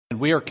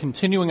we are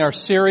continuing our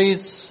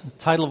series, the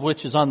title of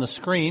which is on the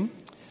screen.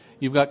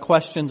 You've got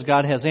questions,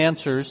 God has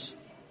answers.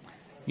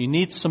 You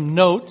need some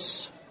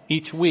notes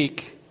each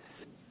week.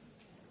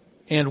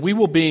 And we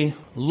will be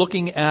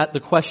looking at the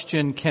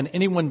question, can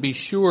anyone be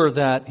sure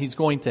that he's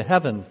going to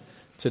heaven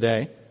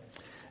today?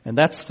 And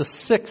that's the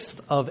 6th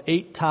of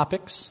 8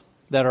 topics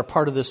that are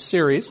part of this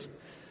series.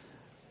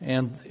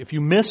 And if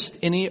you missed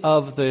any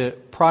of the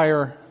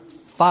prior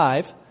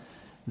 5,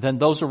 then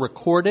those are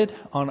recorded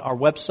on our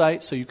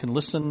website, so you can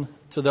listen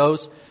to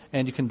those,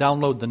 and you can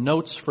download the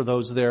notes for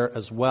those there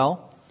as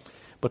well.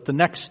 But the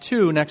next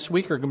 2 next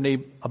week are going to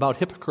be about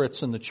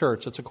hypocrites in the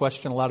church. It's a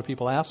question a lot of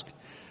people ask.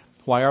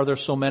 Why are there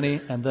so many?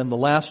 And then the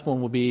last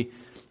one will be,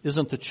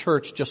 isn't the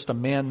church just a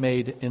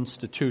man-made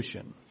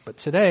institution? But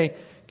today,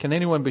 can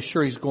anyone be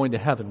sure he's going to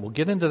heaven? We'll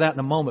get into that in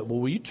a moment.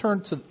 Well, will you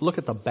turn to look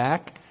at the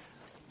back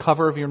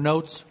cover of your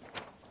notes?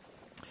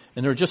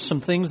 And there are just some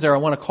things there I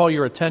want to call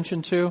your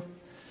attention to.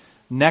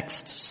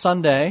 Next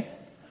Sunday,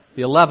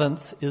 the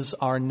 11th, is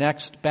our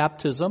next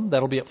baptism.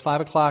 That'll be at 5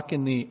 o'clock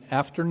in the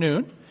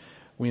afternoon.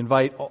 We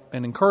invite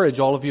and encourage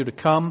all of you to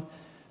come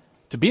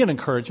to be an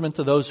encouragement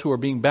to those who are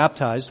being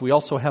baptized. We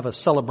also have a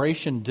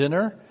celebration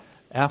dinner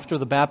after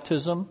the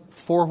baptism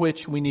for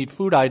which we need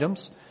food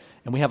items.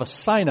 And we have a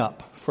sign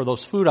up for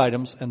those food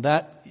items, and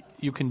that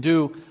you can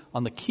do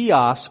on the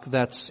kiosk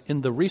that's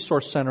in the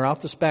resource center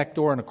out this back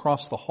door and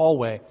across the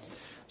hallway.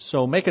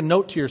 So make a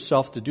note to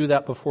yourself to do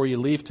that before you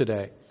leave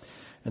today.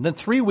 And then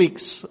 3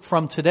 weeks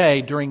from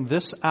today, during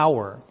this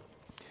hour,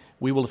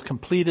 we will have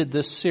completed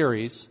this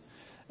series.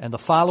 And the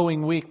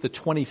following week, the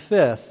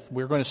 25th,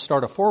 we're going to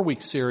start a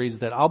 4-week series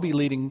that I'll be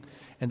leading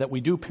and that we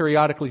do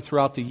periodically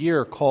throughout the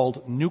year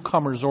called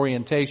Newcomers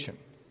Orientation.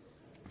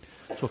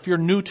 So if you're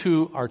new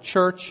to our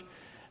church,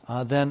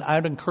 then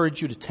I'd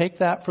encourage you to take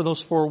that for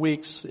those 4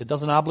 weeks. It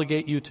doesn't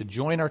obligate you to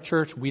join our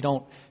church. We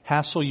don't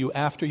hassle you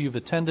after you've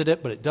attended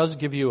it, but it does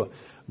give you a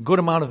good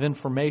amount of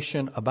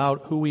information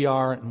about who we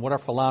are and what our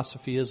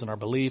philosophy is and our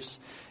beliefs.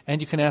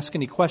 And you can ask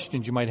any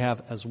questions you might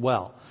have as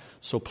well.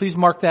 So please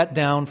mark that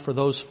down for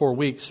those 4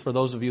 weeks for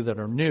those of you that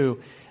are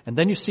new. And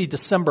then you see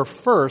December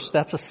 1st,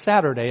 that's a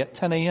Saturday at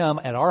 10 a.m.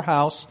 at our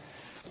house.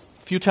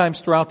 A few times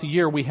throughout the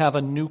year we have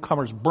a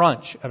newcomers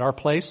brunch at our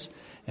place.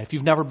 And if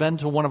you've never been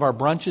to one of our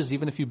brunches,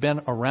 even if you've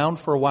been around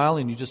for a while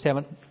and you just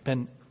haven't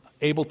been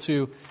able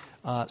to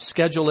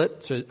schedule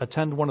it to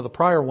attend one of the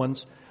prior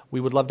ones, we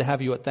would love to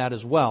have you at that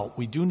as well.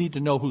 We do need to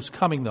know who's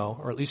coming though,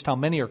 or at least how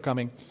many are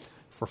coming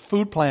for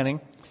food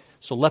planning.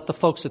 So let the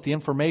folks at the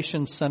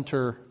information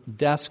center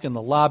desk in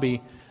the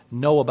lobby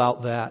know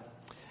about that,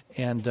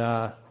 and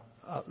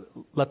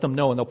let them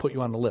know and they'll put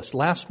you on the list.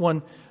 Last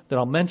one that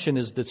I'll mention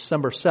is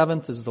December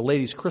 7th is the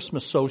ladies'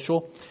 Christmas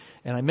social.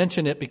 And I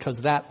mention it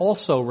because that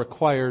also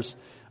requires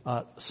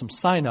some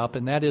sign up,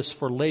 and that is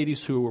for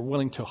ladies who are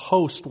willing to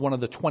host one of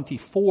the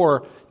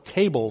 24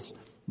 tables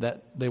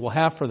that they will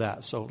have for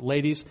that. So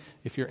ladies,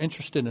 if you're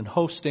interested in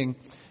hosting,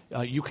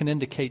 you can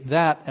indicate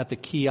that at the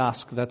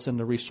kiosk that's in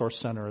the resource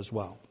center as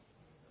well.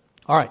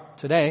 All right,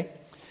 today,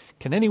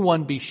 can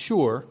anyone be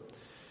sure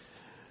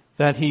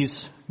that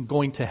he's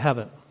going to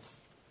heaven?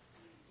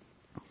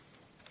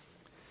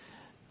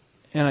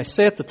 And I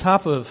say at the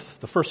top of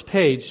the first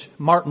page,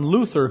 Martin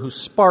Luther, who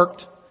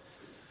sparked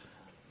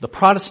the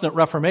Protestant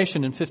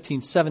Reformation in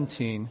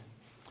 1517,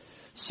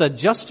 said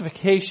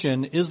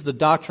justification is the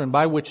doctrine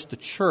by which the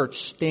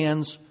church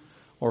stands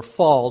or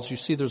falls. You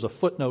see there's a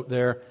footnote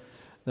there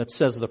that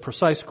says the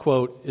precise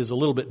quote is a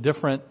little bit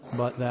different,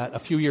 but that a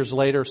few years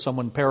later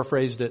someone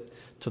paraphrased it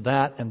to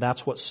that, and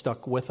that's what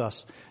stuck with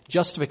us.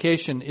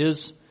 Justification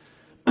is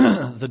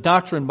the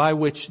doctrine by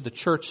which the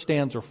church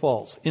stands or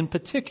falls. In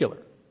particular,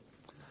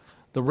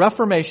 the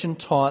Reformation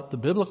taught the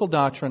biblical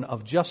doctrine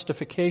of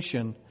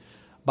justification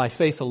by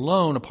faith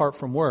alone apart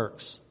from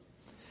works,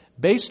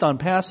 based on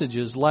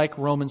passages like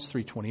Romans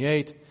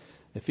 3:28,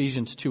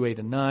 Ephesians 2:8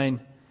 and 9,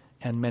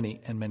 and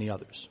many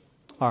others.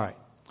 All right.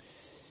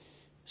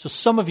 So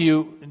some of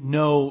you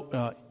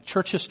know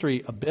church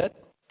history a bit.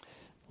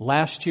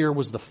 Last year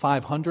was the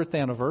 500th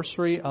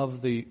anniversary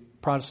of the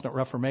Protestant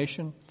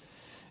Reformation.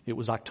 It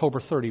was October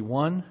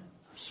 31.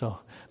 So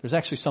there's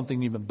actually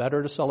something even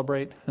better to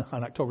celebrate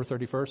on October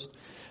 31st,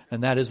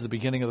 and that is the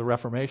beginning of the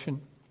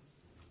Reformation.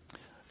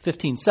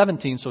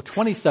 1517, so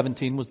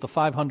 2017 was the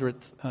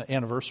 500th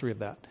anniversary of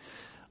that.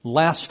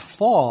 Last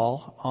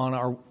fall,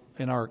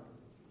 in our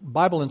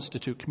Bible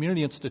Institute,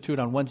 Community Institute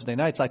on Wednesday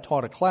nights, I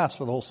taught a class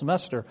for the whole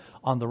semester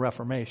on the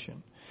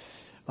Reformation.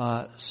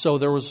 So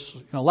there was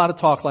a lot of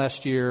talk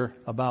last year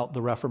about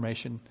the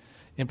Reformation,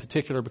 in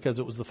particular because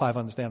it was the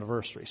 500th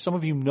anniversary. Some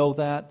of you know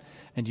that,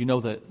 and you know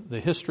the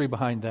history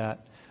behind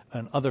that,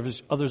 and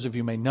others of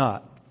you may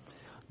not.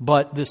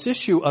 But this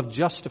issue of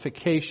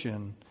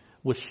justification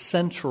was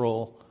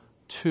central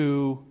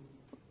to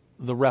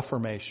the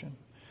Reformation.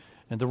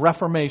 And the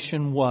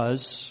Reformation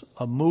was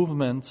a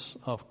movement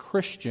of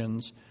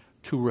Christians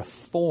to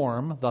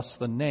reform, thus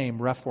the name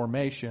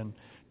Reformation,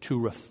 to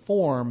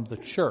reform the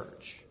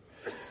church,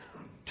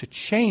 to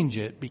change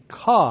it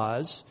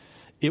because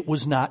it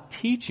was not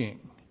teaching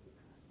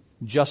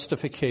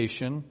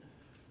justification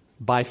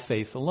by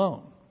faith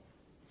alone.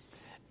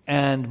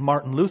 And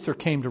Martin Luther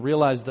came to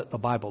realize that the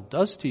Bible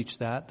does teach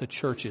that, the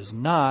church is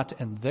not,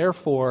 and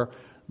therefore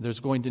there's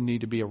going to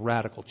need to be a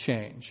radical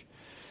change.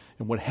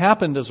 And what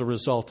happened as a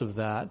result of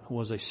that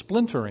was a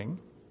splintering,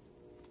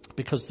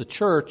 because the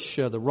church,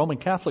 the Roman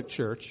Catholic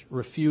Church,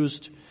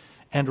 refused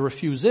and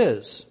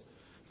refuses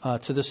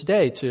to this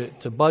day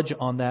to budge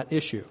on that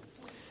issue.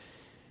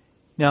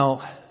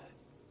 Now,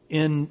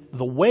 in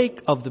the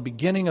wake of the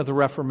beginning of the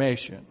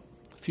Reformation,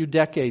 a few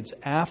decades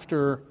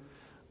after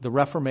the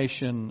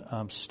Reformation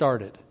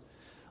started,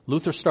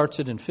 Luther starts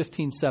it in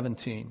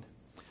 1517.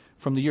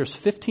 From the years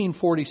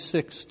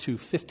 1546 to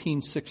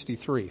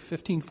 1563,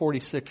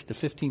 1546 to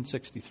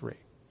 1563.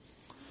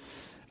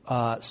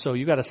 So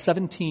you got a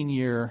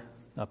 17-year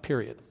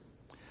period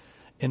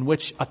in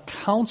which a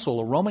council,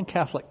 a Roman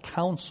Catholic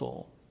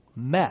council,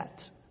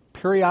 met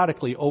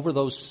periodically over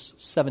those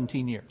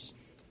 17 years.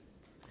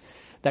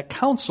 That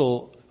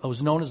council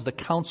was known as the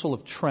Council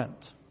of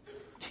Trent,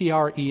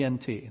 Trent,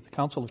 the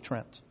Council of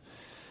Trent.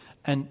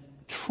 And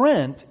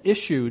Trent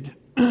issued,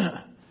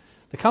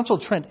 the Council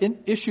of Trent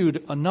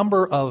issued a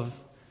number of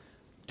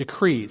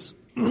decrees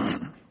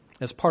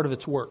as part of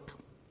its work.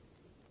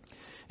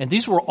 And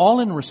these were all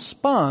in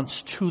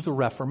response to the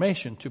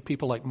Reformation, to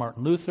people like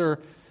Martin Luther,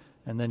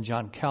 and then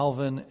John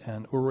Calvin,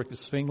 and Ulrich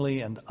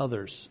Zwingli, and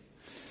others.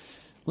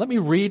 Let me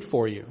read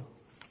for you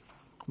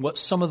what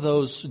some of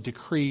those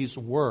decrees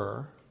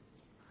were,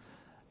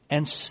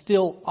 and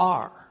still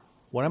are.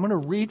 What I'm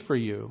going to read for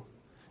you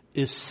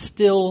is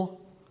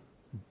still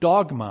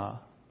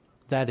dogma,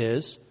 that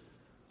is,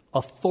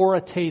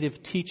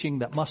 authoritative teaching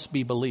that must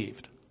be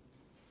believed.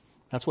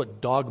 That's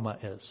what dogma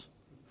is.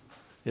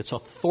 It's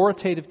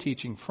authoritative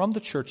teaching from the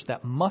church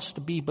that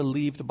must be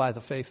believed by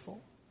the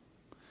faithful.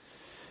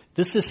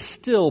 This is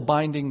still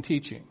binding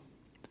teaching.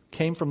 It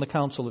came from the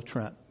Council of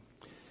Trent.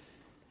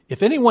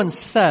 If anyone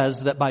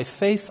says that by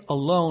faith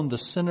alone the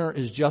sinner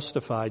is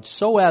justified,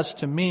 so as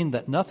to mean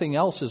that nothing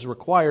else is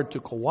required to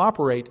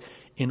cooperate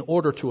in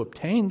order to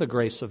obtain the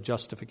grace of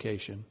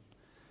justification,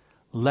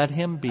 let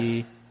him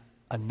be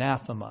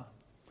anathema.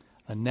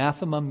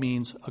 Anathema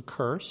means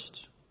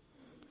accursed.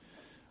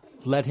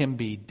 Let him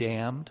be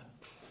damned.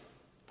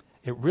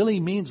 It really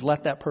means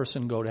let that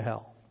person go to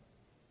hell.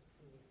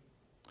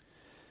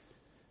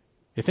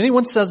 If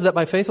anyone says that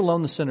by faith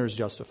alone the sinner is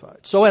justified,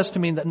 so as to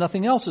mean that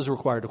nothing else is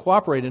required to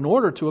cooperate in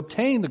order to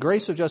obtain the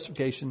grace of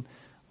justification,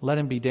 let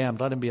him be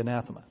damned, let him be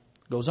anathema.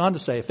 It goes on to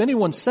say, if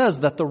anyone says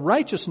that the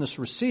righteousness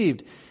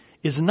received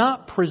is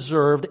not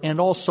preserved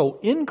and also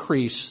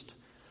increased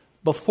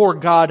before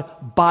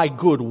God by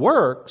good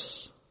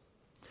works,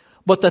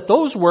 but that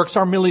those works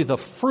are merely the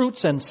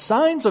fruits and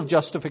signs of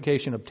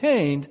justification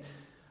obtained,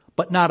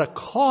 but not a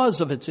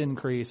cause of its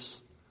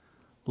increase,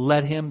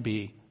 let him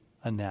be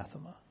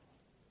anathema.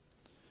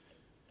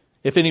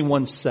 If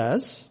anyone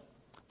says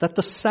that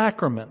the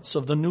sacraments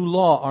of the new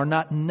law are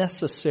not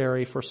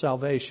necessary for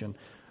salvation,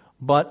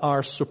 but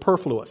are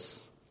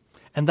superfluous,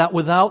 and that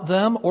without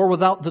them or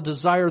without the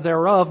desire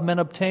thereof men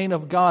obtain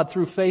of God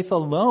through faith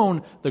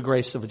alone the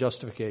grace of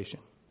justification,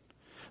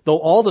 though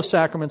all the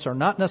sacraments are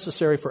not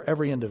necessary for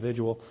every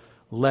individual,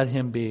 let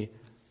him be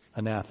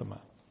anathema.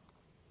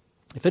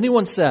 If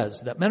anyone says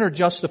that men are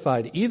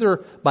justified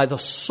either by the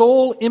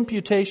sole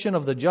imputation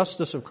of the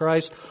justice of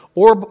Christ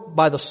or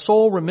by the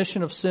sole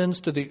remission of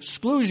sins to the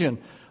exclusion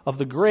of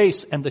the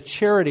grace and the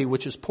charity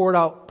which is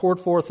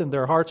poured forth in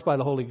their hearts by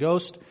the Holy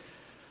Ghost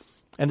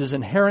and is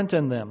inherent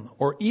in them,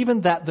 or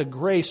even that the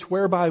grace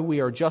whereby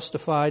we are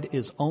justified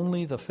is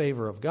only the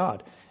favor of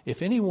God.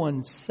 If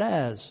anyone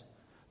says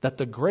that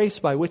the grace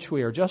by which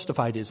we are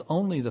justified is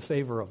only the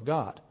favor of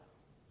God,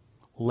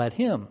 let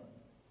him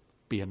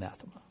be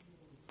anathema.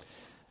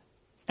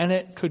 And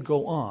it could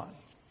go on.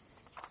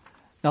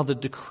 Now, the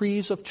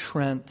decrees of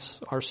Trent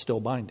are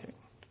still binding.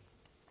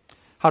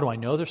 How do I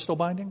know they're still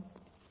binding?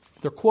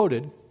 They're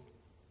quoted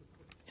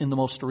in the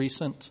most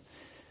recent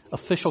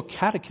official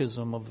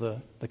catechism of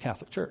the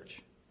Catholic Church.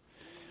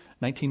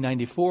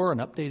 1994, an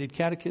updated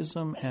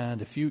catechism,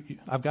 and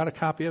I've got a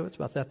copy of it, it's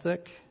about that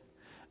thick.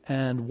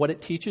 And what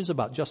it teaches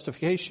about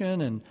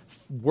justification and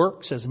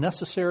works as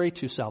necessary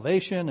to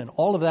salvation and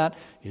all of that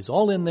is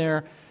all in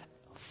there,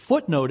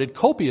 footnoted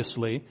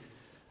copiously,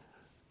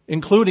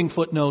 including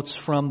footnotes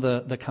from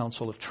the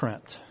Council of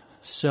Trent.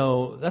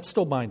 So that's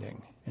still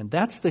binding. And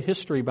that's the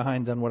history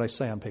behind then what I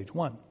say on page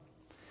 1.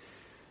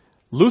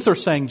 Luther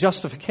saying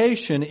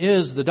justification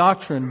is the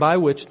doctrine by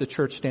which the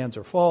church stands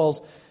or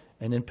falls.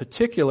 And in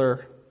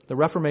particular, the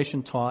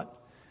Reformation taught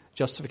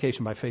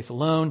justification by faith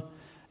alone.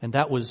 And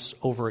that was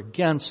over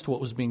against what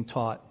was being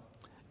taught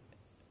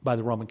by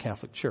the Roman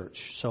Catholic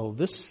Church. So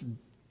this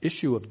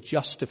issue of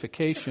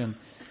justification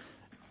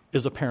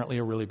is apparently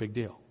a really big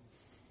deal.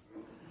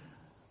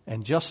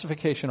 And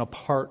justification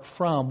apart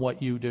from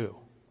what you do.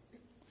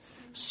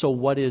 So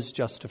what is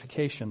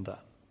justification then?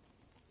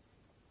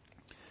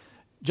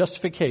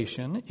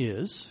 Justification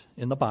is,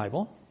 in the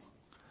Bible,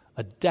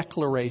 a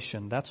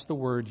declaration. That's the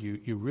word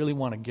you really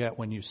want to get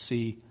when you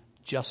see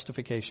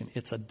justification.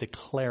 It's a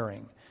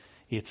declaring.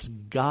 It's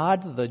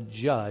God the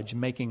judge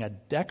making a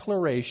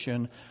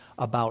declaration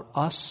about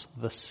us,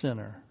 the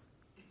sinner.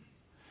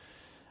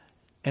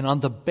 And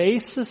on the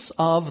basis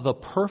of the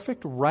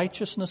perfect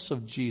righteousness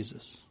of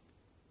Jesus,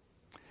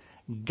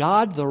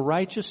 God the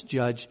righteous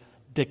judge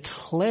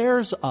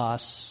declares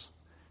us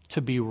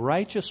to be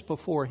righteous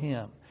before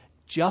Him,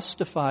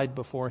 justified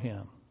before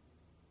Him.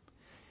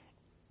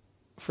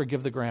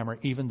 Forgive the grammar,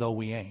 even though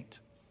we ain't.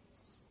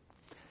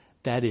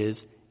 That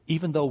is,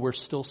 even though we're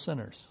still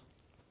sinners.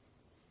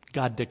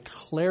 God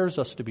declares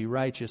us to be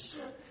righteous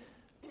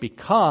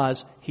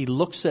because He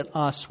looks at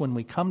us when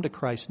we come to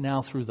Christ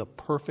now through the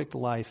perfect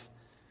life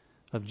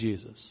of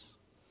Jesus.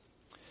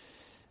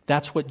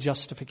 That's what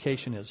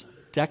justification is.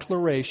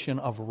 Declaration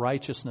of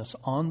righteousness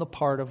on the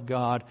part of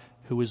God,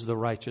 who is the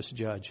righteous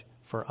judge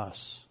for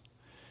us.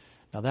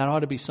 Now that ought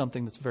to be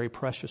something that's very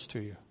precious to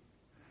you.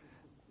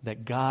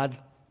 That God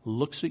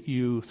looks at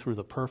you through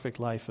the perfect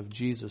life of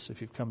Jesus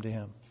if you've come to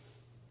Him.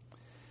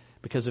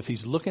 Because if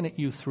He's looking at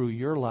you through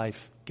your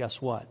life,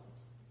 guess what?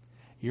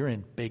 You're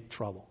in big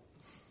trouble.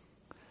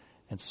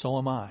 And so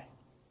am I.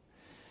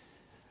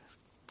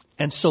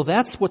 And so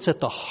that's what's at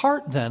the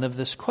heart then of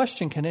this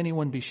question, can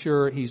anyone be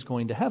sure he's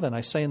going to heaven? I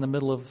say in the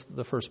middle of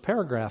the first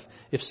paragraph,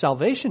 if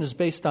salvation is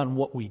based on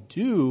what we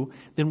do,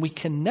 then we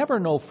can never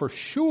know for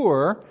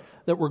sure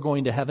that we're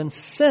going to heaven,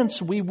 since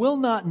we will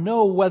not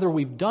know whether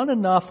we've done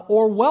enough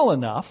or well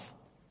enough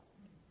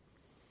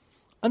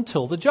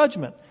until the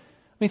judgment.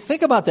 I mean,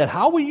 think about that.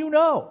 How will you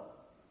know?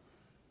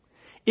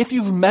 If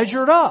you've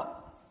measured up.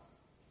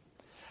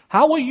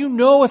 How will you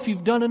know if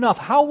you've done enough?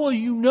 How will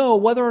you know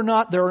whether or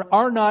not there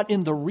are not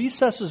in the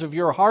recesses of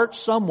your heart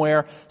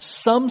somewhere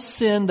some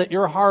sin that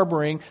you're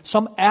harboring,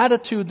 some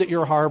attitude that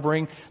you're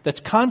harboring that's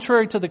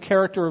contrary to the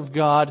character of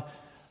God,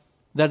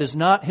 that is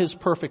not His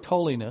perfect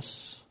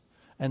holiness,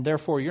 and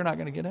therefore you're not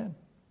going to get in?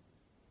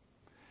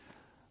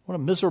 What a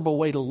miserable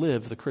way to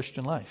live the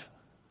Christian life.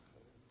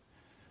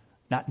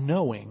 Not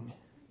knowing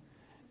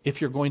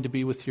if you're going to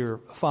be with your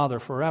Father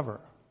forever.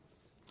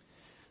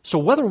 So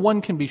whether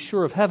one can be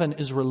sure of heaven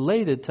is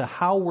related to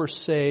how we're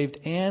saved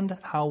and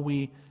how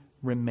we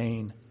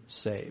remain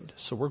saved.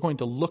 So we're going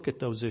to look at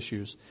those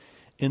issues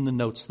in the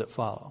notes that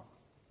follow.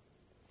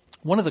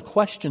 One of the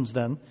questions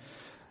then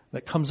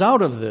that comes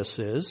out of this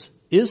is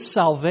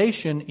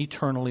salvation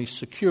eternally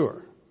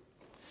secure?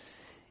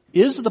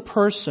 Is the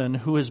person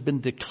who has been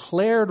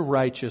declared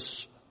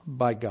righteous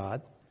by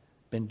God,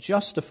 been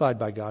justified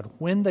by God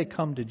when they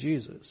come to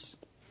Jesus,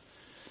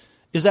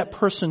 is that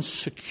person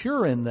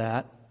secure in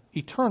that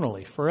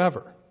eternally,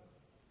 forever?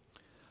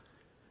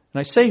 And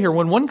I say here,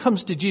 when one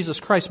comes to Jesus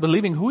Christ,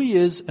 believing who He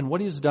is and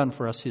what He has done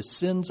for us, his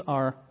sins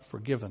are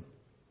forgiven.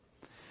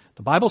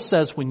 The Bible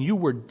says when you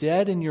were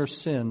dead in your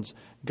sins,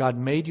 God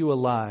made you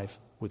alive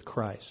with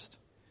Christ.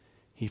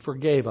 He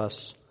forgave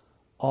us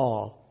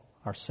all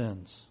our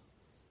sins.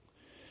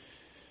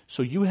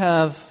 So you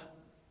have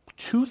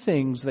two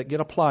things that get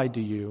applied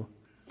to you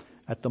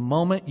at the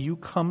moment you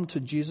come to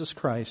Jesus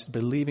Christ,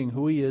 believing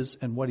who He is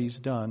and what He's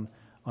done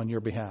on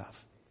your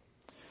behalf.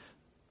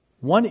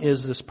 One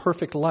is this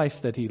perfect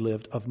life that He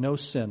lived of no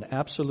sin,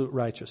 absolute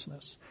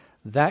righteousness.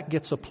 That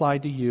gets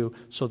applied to you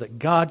so that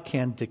God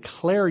can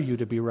declare you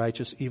to be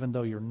righteous even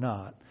though you're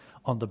not,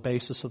 on the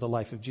basis of the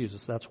life of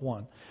Jesus. That's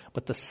one.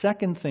 But the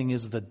second thing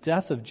is the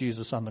death of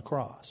Jesus on the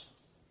cross.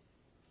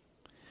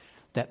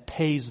 That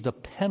pays the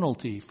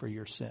penalty for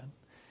your sin.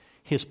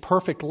 His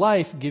perfect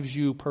life gives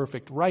you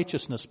perfect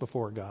righteousness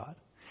before God.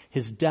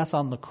 His death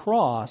on the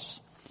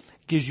cross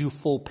gives you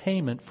full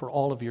payment for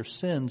all of your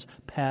sins,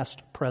 past,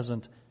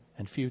 present,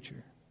 and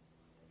future.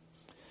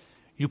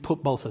 You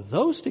put both of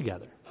those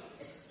together,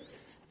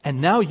 and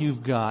now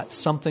you've got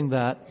something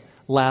that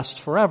lasts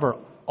forever.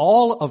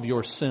 All of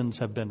your sins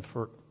have been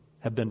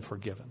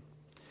forgiven.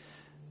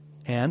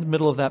 And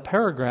middle of that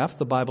paragraph,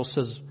 the Bible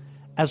says,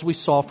 as we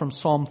saw from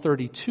Psalm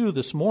 32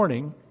 this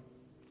morning,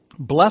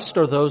 blessed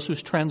are those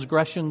whose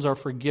transgressions are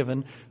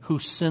forgiven,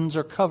 whose sins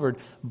are covered.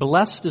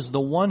 Blessed is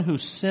the one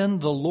whose sin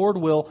the Lord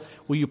will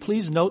you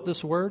please note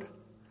this word?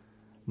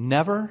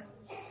 Never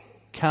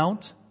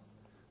count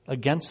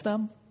against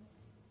them.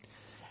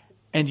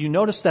 And you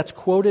notice that's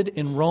quoted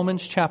in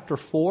Romans chapter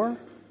 4.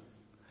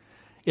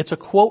 It's a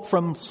quote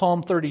from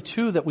Psalm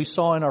 32 that we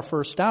saw in our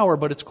first hour,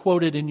 but it's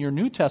quoted in your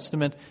New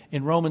Testament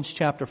in Romans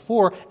chapter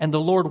 4. And the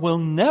Lord will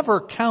never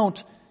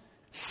count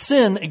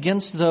sin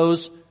against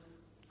those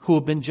who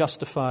have been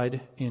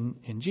justified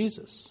in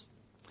Jesus.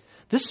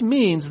 This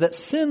means that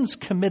sins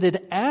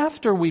committed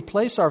after we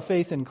place our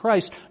faith in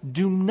Christ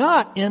do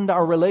not end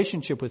our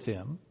relationship with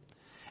Him,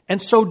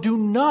 and so do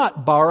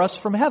not bar us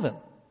from heaven.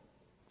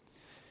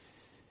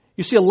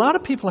 You see, a lot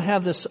of people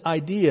have this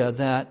idea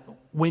that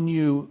when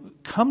you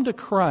come to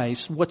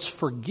Christ, what's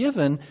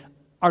forgiven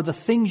are the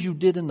things you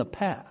did in the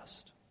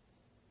past.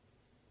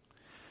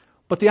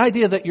 But the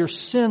idea that your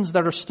sins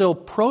that are still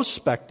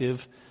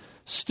prospective,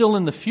 still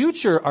in the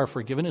future are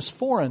forgiven, is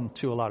foreign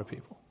to a lot of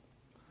people.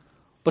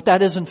 But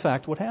that is in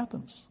fact what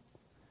happens.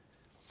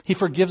 He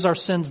forgives our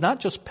sins not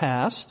just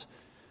past,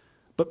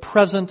 but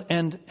present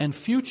and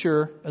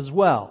future as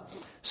well.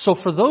 So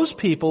for those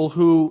people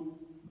who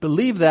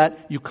believe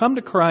that, you come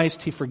to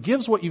Christ, He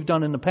forgives what you've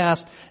done in the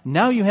past,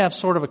 now you have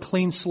sort of a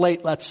clean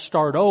slate, let's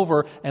start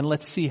over and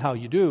let's see how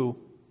you do.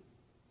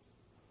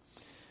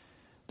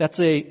 That's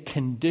a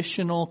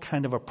conditional,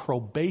 kind of a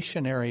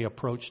probationary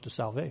approach to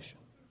salvation.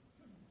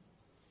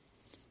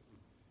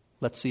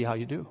 Let's see how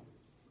you do.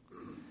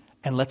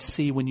 And let's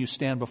see when you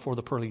stand before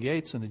the pearly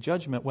gates in the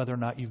judgment whether or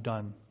not you've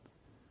done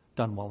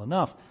well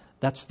enough.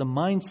 That's the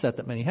mindset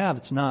that many have.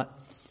 It's not,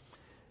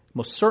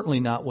 most certainly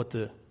not what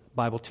the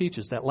Bible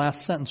teaches. That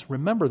last sentence,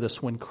 remember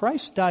this, when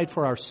Christ died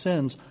for our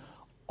sins,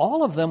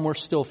 all of them were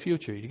still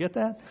future. You get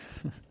that?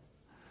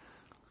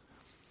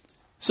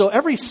 So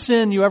every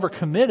sin you ever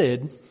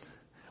committed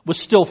was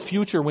still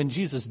future when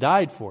Jesus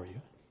died for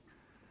you.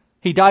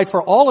 He died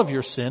for all of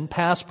your sin,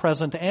 past,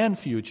 present, and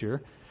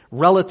future.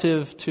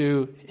 Relative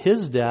to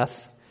His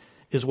death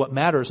is what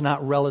matters,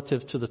 not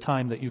relative to the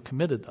time that you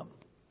committed them.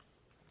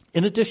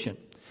 In addition,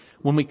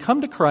 when we come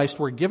to Christ,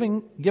 we're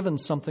given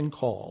something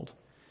called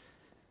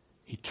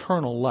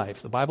eternal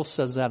life. The Bible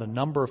says that a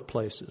number of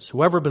places.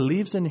 Whoever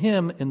believes in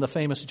Him, in the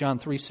famous John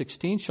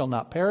 3:16, shall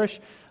not perish,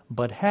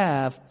 but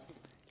have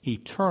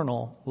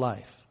eternal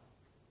life.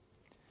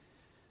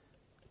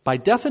 By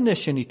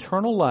definition,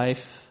 eternal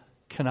life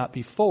cannot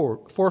be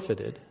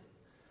forfeited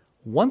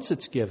once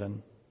it's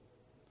given,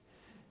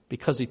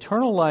 because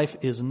eternal life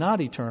is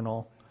not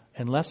eternal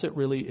unless it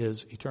really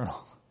is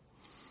eternal.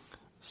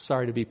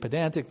 Sorry to be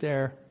pedantic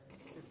there.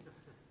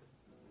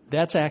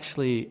 That's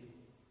actually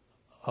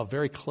a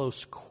very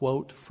close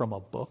quote from a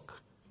book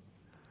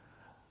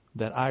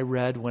that I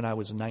read when I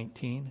was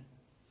 19.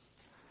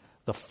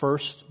 The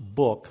first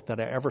book that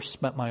I ever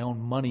spent my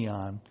own money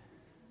on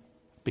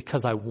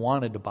because I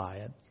wanted to buy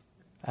it,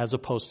 as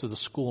opposed to the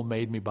school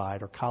made me buy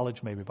it or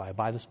college made me buy it.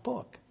 Buy this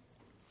book.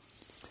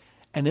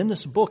 And in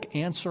this book,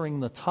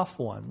 Answering the Tough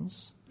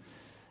Ones,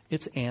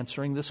 it's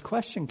answering this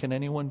question, can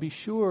anyone be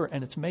sure?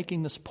 And it's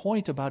making this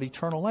point about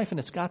eternal life. And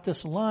it's got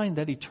this line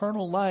that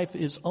eternal life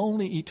is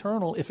only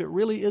eternal if it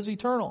really is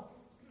eternal.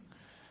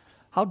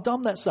 How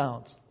dumb that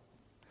sounds.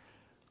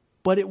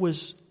 But it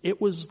was,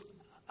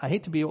 I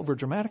hate to be over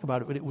dramatic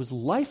about it, but it was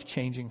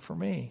life-changing for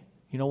me.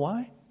 You know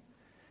why?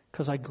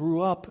 Because I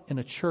grew up in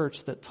a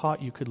church that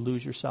taught you could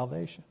lose your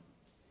salvation.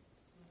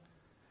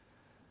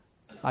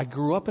 I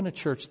grew up in a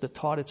church that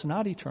taught it's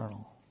not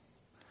eternal.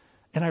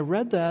 And I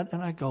read that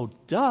and I go,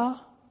 duh.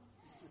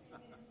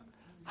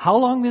 How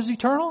long is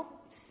eternal?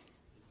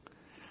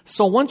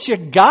 So once you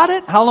got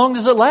it, how long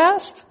does it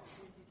last?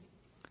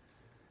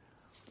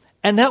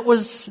 And that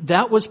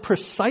was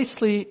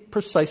precisely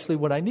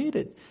what I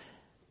needed.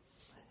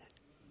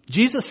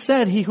 Jesus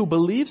said, he who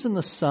believes in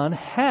the Son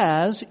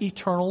has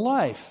eternal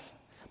life.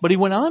 But he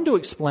went on to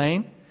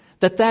explain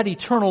that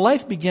eternal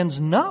life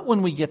begins not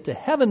when we get to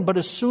heaven, but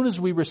as soon as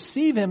we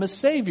receive Him as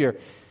Savior.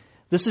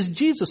 This is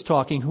Jesus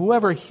talking.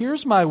 Whoever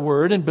hears my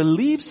word and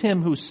believes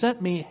Him who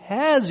sent me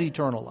has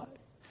eternal life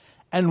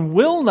and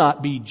will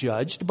not be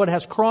judged, but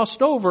has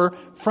crossed over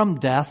from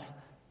death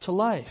to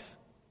life.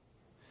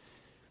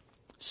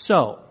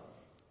 So,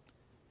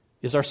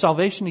 is our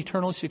salvation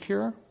eternally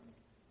secure?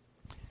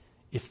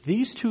 If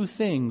these two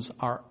things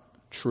are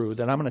true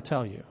that I'm going to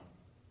tell you,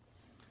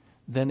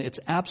 then it's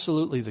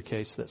absolutely the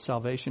case that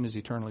salvation is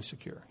eternally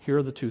secure. Here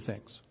are the two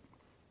things.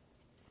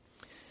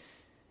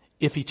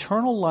 If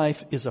eternal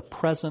life is a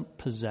present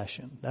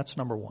possession, that's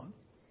number one.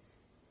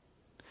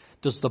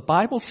 Does the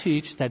Bible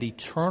teach that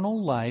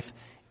eternal life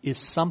is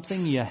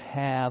something you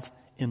have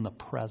in the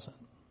present?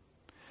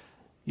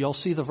 You all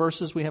see the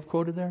verses we have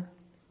quoted there?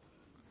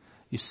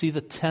 You see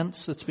the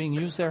tense that's being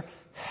used there?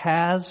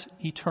 Has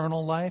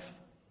eternal life,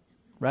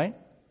 right?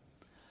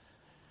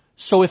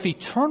 So if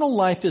eternal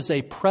life is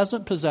a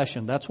present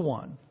possession, that's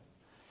one.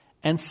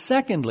 And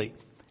secondly,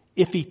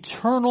 if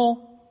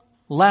eternal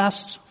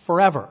lasts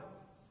forever,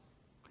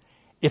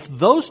 if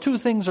those two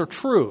things are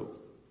true,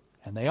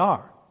 and they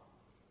are,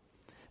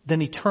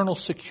 then eternal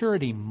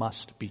security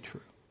must be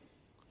true.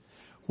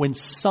 When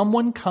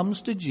someone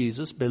comes to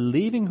Jesus,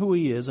 believing who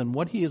He is and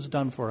what He has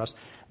done for us,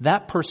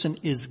 that person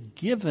is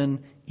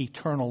given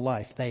eternal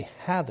life. They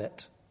have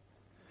it.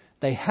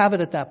 They have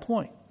it at that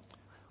point.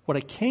 What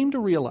I came to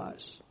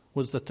realize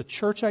was that the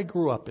church I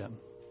grew up in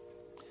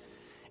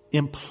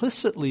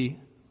implicitly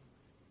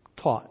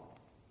taught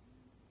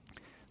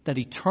that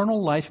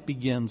eternal life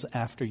begins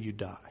after you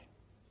die.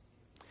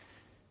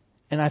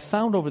 And I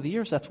found over the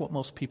years that's what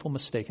most people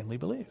mistakenly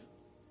believe.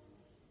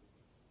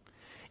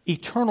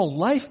 Eternal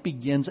life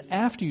begins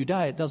after you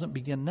die. It doesn't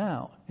begin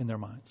now in their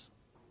minds.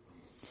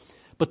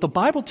 But the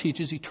Bible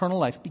teaches eternal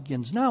life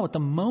begins now at the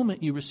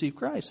moment you receive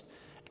Christ.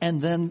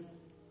 And then,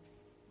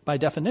 by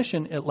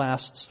definition, it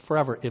lasts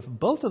forever. If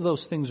both of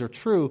those things are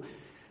true,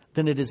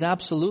 then it is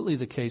absolutely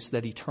the case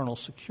that eternal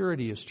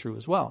security is true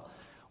as well.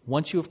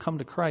 Once you have come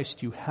to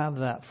Christ, you have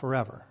that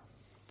forever.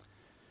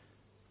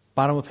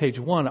 Bottom of page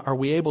 1, are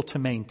we able to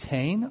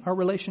maintain our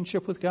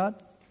relationship with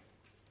God?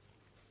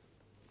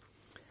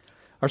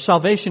 Our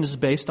salvation is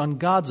based on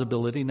God's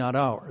ability, not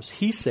ours.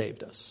 He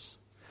saved us.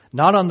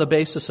 Not on the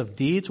basis of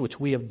deeds which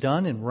we have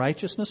done in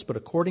righteousness, but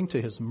according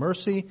to His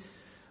mercy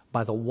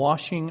by the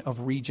washing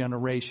of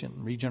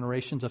regeneration.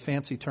 Regeneration is a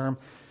fancy term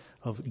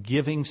of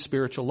giving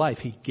spiritual life.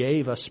 He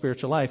gave us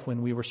spiritual life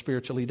when we were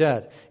spiritually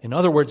dead. In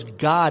other words,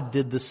 God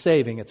did the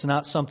saving. It's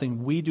not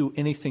something we do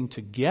anything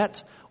to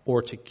get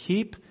or to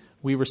keep.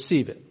 We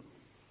receive it.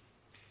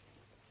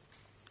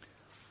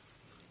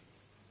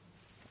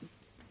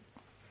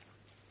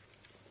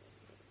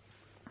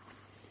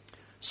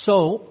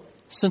 So,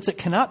 since it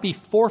cannot be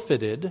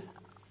forfeited,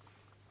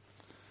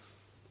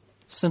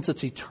 since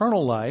it's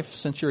eternal life,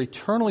 since you're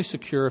eternally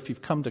secure if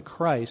you've come to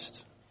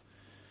Christ,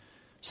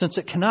 since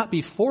it cannot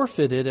be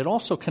forfeited, it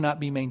also cannot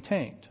be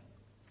maintained.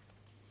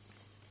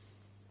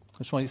 I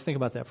just want you to think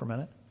about that for a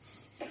minute.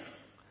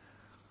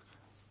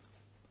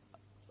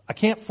 I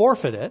can't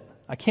forfeit it.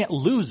 I can't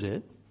lose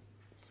it.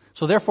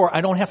 So therefore,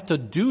 I don't have to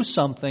do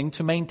something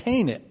to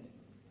maintain it.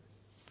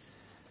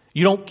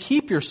 You don't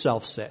keep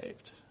yourself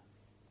saved.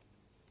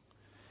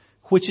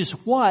 Which is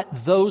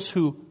what those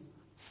who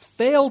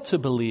fail to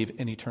believe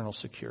in eternal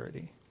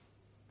security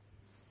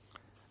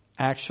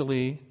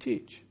actually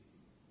teach.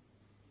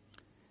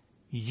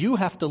 You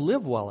have to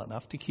live well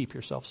enough to keep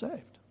yourself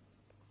saved.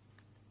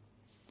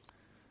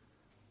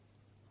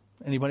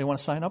 Anybody want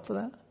to sign up for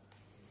that?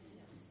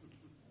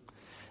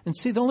 And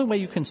see, the only way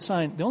you can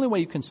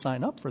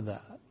sign up for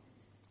that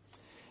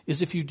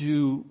is if you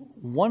do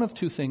one of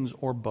two things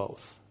or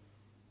both.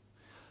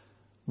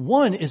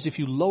 One is if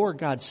you lower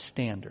God's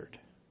standard.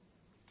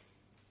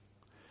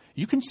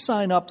 You can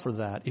sign up for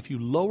that if you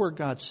lower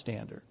God's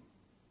standard.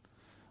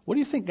 What do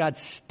you think God's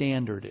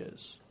standard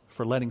is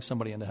for letting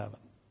somebody into heaven?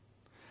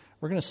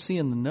 We're going to see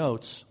in the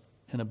notes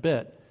in a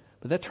bit,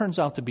 but that turns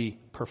out to be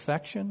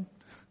perfection.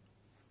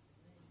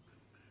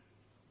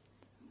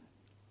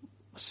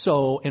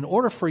 So in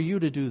order for you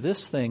to do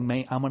this thing,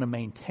 I'm going to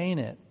maintain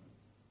it.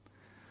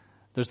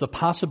 There's the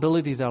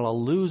possibility that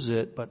I'll lose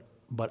it,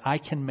 but I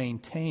can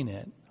maintain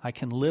it. I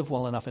can live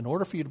well enough. In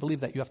order for you to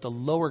believe that, you have to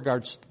lower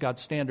God's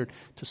standard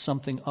to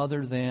something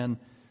other than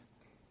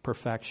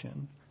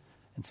perfection.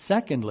 And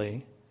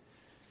secondly,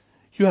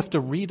 you have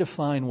to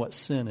redefine what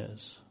sin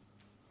is.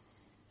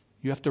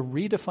 You have to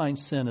redefine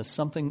sin as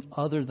something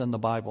other than the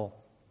Bible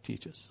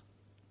teaches.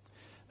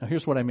 Now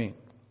here's what I mean.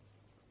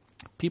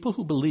 People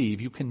who believe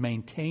you can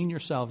maintain your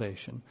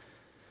salvation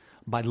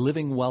by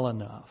living well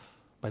enough,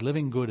 by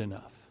living good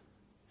enough,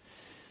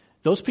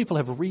 those people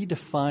have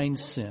redefined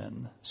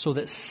sin so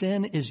that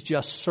sin is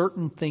just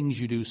certain things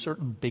you do,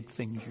 certain big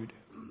things you do.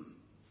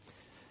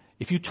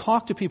 If you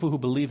talk to people who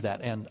believe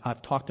that, and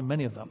I've talked to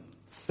many of them,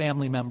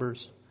 family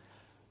members,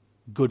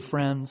 good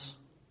friends,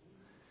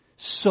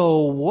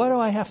 so what do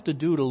I have to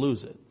do to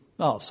lose it?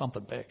 Oh,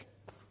 something big.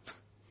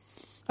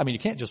 I mean, you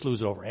can't just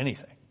lose it over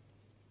anything.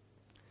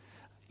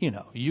 You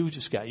know, you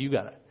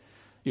gotta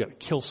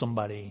kill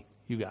somebody,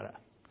 you gotta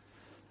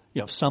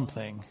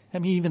something. I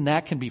mean, even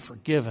that can be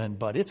forgiven,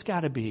 but it's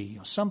got to be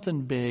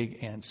something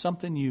big and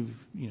something you've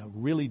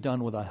really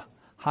done with a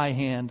high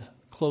hand,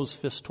 closed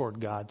fist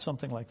toward God,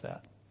 something like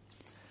that.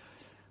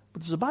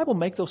 But does the Bible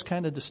make those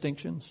kind of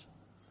distinctions?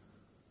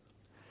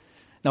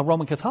 Now,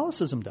 Roman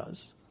Catholicism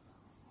does.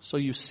 So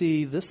you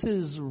see, this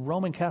is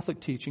Roman Catholic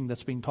teaching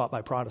that's being taught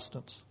by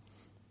Protestants.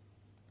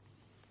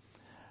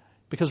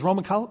 Because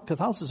Roman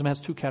Catholicism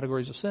has two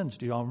categories of sins.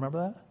 Do you all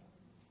remember that?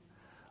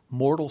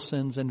 Mortal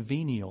sins and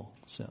venial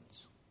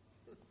sins.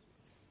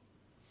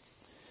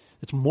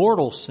 It's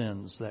mortal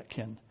sins that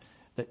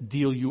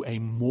deal you a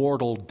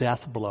mortal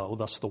death blow,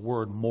 thus the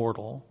word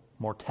mortal,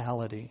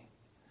 mortality,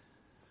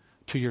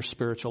 to your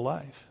spiritual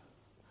life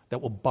that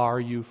will bar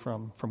you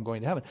from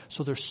going to heaven.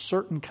 So there's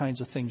certain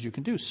kinds of things you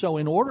can do. So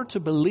in order to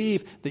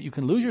believe that you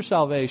can lose your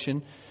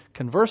salvation,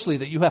 conversely,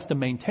 that you have to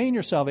maintain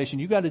your salvation,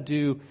 you got to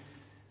do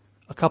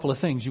a couple of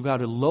things. You've got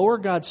to lower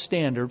God's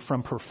standard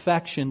from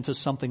perfection to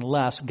something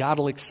less. God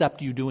will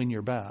accept you doing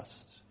your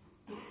best.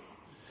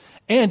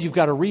 And you've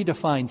got to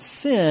redefine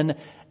sin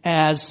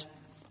as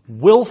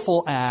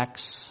willful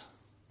acts,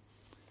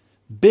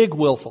 big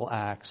willful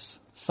acts,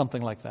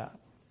 something like that.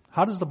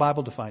 How does the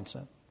Bible define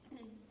sin?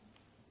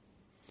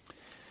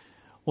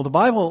 Well, the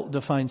Bible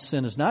defines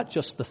sin as not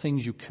just the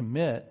things you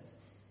commit,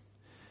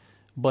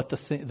 but the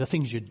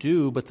things you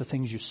do, but the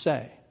things you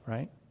say,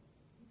 right?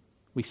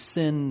 We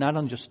sin not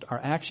on just our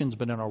actions,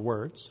 but in our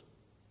words.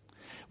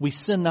 We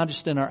sin not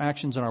just in our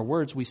actions and our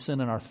words, we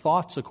sin in our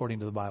thoughts according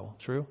to the Bible.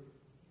 True?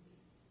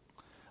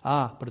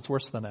 But it's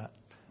worse than that.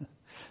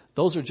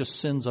 Those are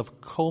just sins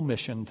of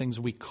commission, things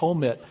we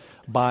commit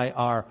by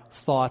our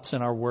thoughts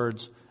and our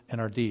words and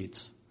our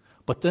deeds.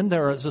 But then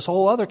there is this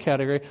whole other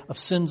category of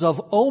sins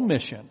of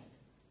omission.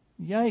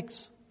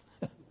 Yikes.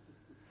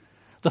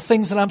 The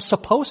things that I'm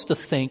supposed to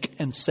think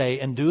and say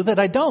and do that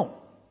I don't.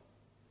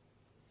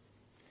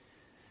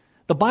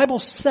 The Bible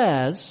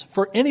says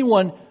for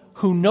anyone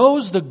who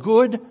knows the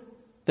good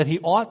that he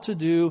ought to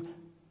do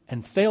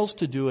and fails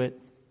to do it,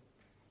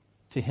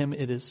 to him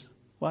it is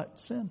what?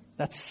 Sin.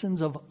 That's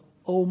sins of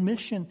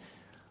omission.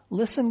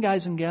 Listen,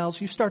 guys and gals,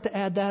 you start to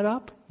add that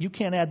up, you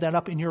can't add that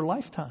up in your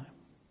lifetime.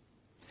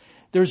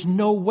 There's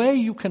no way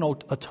you can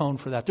atone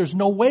for that. There's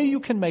no way you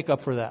can make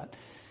up for that.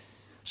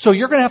 So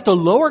you're going to have to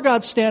lower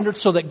God's standards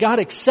so that God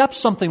accepts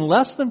something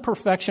less than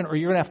perfection, or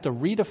you're going to have to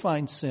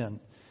redefine sin.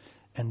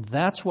 And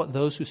that's what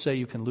those who say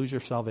you can lose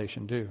your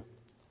salvation do.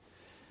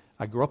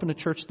 I grew up in a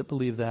church that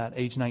believed that.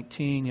 Age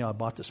 19, I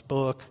bought this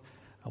book.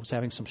 I was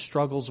having some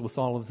struggles with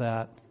all of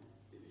that.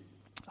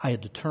 I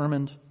had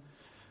determined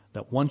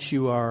that once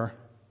you are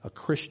a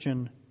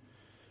Christian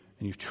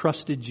and you've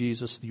trusted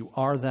Jesus, you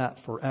are that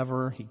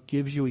forever. He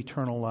gives you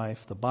eternal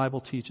life. The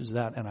Bible teaches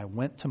that. And I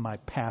went to my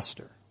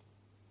pastor.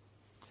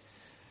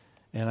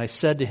 And I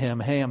said to him,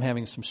 hey, I'm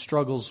having some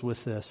struggles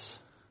with this.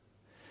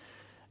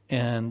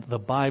 And the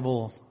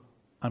Bible,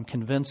 I'm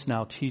convinced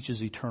now,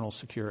 teaches eternal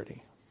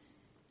security.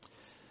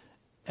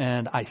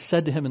 And I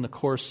said to him in the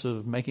course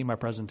of making my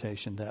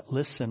presentation that,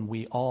 listen,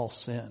 we all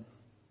sin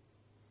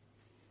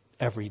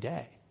every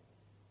day.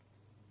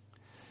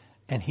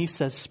 And he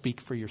says, speak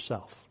for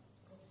yourself.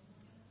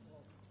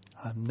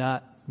 I'm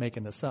not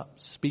making this up.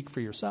 Speak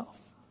for yourself.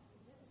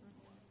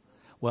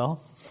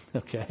 Well,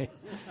 okay.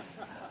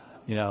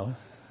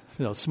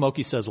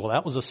 Smokey says, well,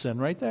 that was a sin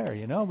right there,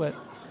 but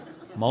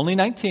I'm only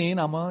 19.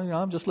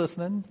 I'm just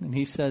listening. And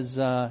he says,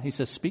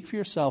 speak for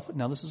yourself.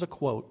 Now, this is a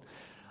quote.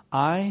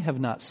 I have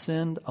not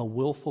sinned a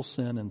willful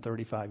sin in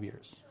 35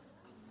 years.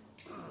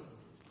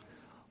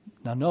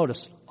 Now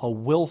notice, a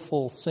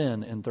willful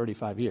sin in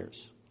 35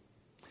 years.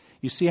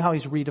 You see how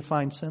he's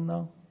redefined sin,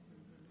 though?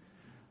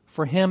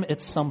 For him,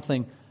 it's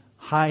something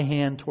high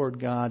hand toward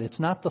God. It's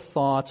not the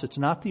thoughts. It's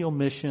not the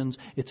omissions.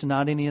 It's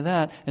not any of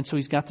that. And so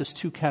he's got this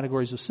two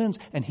categories of sins,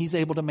 and he's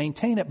able to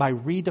maintain it by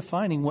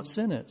redefining what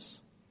sin is.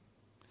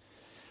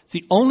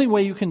 The only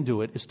way you can do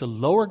it is to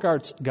lower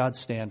God's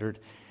standard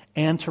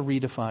and to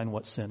redefine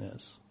what sin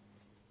is.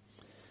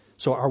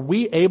 So are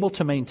we able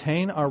to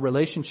maintain our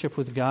relationship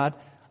with God?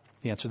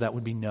 The answer to that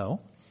would be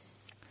no.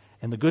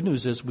 And the good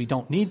news is we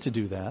don't need to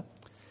do that.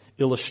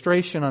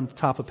 Illustration on the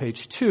top of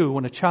page 2.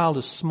 When a child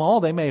is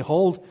small,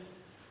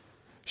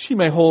 she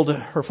may hold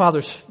her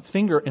father's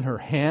finger in her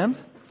hand,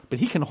 but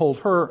he can hold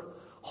her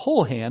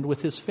whole hand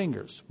with his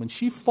fingers. When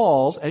she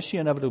falls, as she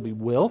inevitably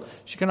will,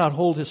 she cannot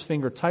hold his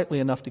finger tightly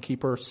enough to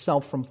keep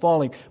herself from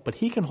falling, but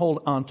he can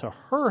hold onto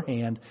her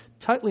hand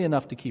tightly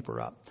enough to keep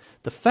her up.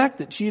 The fact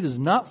that she does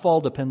not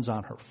fall depends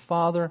on her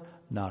father,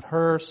 not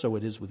her. So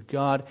it is with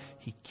God.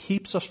 He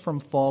keeps us from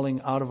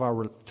falling out of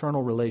our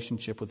eternal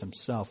relationship with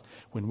himself.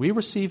 When we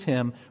receive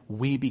him,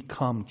 we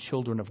become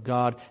children of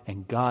God,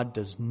 and God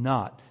does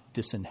not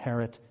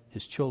disinherit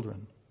his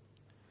children.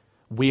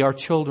 We are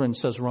children,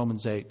 says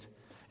Romans 8.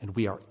 And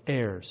we are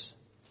heirs,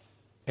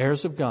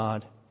 heirs of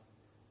God,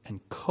 and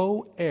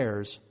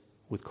co-heirs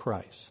with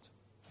Christ.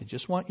 I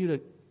just want you to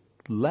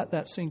let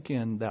that sink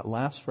in, that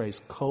last phrase,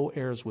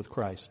 co-heirs with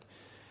Christ.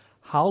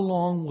 How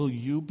long will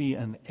you be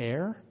an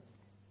heir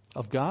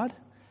of God?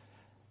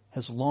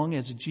 As long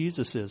as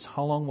Jesus is.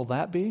 How long will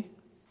that be?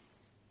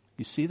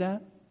 You see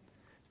that?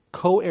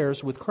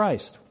 Co-heirs with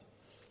Christ.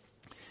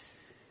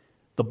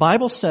 The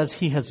Bible says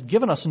he has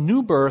given us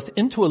new birth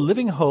into a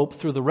living hope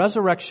through the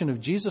resurrection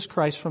of Jesus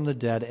Christ from the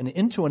dead and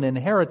into an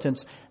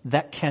inheritance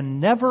that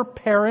can never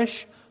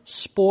perish,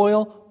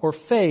 spoil, or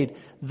fade.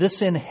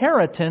 This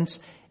inheritance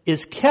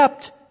is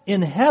kept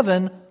in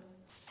heaven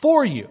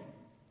for you,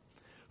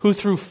 who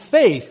through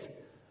faith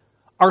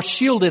are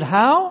shielded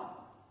how?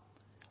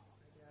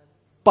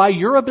 By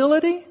your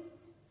ability?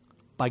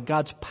 By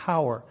God's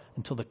power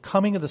until the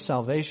coming of the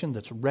salvation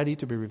that's ready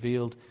to be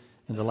revealed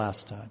in the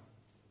last time.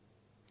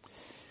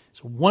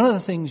 So one of the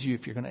things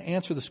if you're going to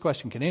answer this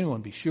question, can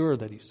anyone be sure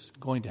that he's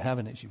going to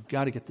heaven, is you've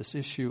got to get this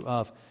issue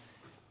of,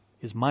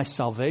 is my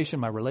salvation,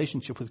 my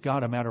relationship with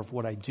God, a matter of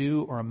what I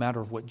do or a matter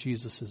of what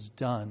Jesus has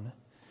done?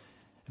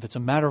 If it's a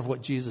matter of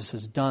what Jesus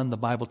has done, the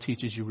Bible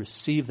teaches you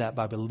receive that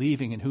by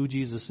believing in who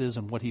Jesus is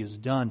and what he has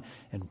done.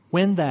 And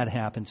when that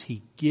happens,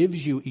 he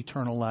gives you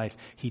eternal life.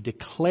 He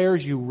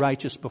declares you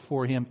righteous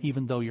before him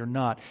even though you're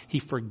not. He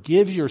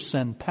forgives your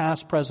sin,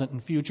 past, present,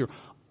 and future.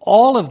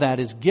 All of that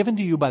is given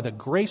to you by the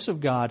grace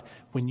of God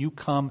when you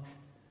come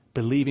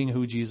believing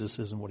who Jesus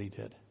is and what he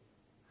did.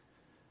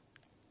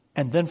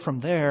 And then from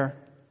there,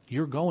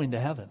 you're going to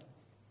heaven.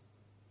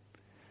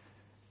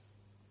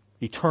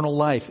 Eternal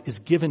life is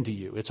given to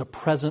you. It's a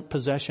present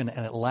possession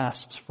and it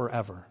lasts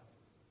forever.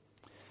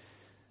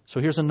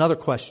 So here's another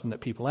question that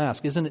people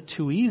ask. Isn't it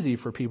too easy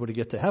for people to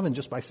get to heaven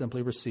just by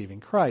simply receiving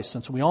Christ?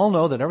 Since we all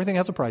know that everything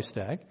has a price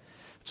tag,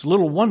 it's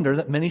little wonder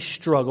that many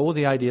struggle with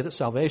the idea that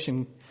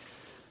salvation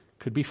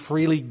could be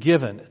freely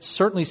given. It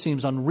certainly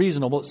seems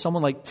unreasonable that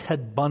someone like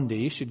Ted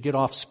Bundy should get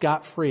off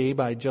scot-free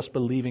by just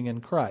believing in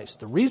Christ.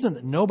 The reason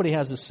that nobody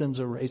has his sins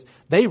erased,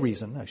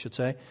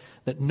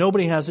 that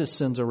nobody has his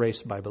sins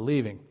erased by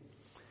believing.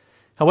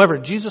 However,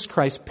 Jesus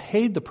Christ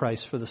paid the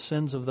price for the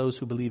sins of those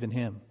who believe in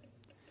him.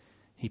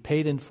 He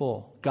paid in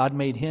full. God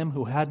made him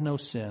who had no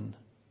sin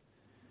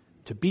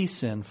to be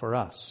sin for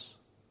us,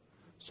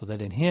 so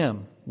that in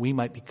him we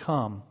might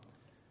become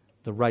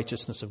the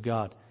righteousness of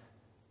God.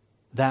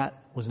 That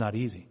was not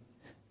easy.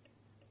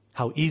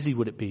 How easy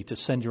would it be to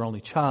send your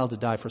only child to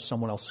die for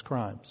someone else's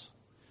crimes?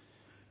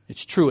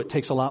 It's true, it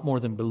takes a lot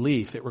more than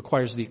belief. It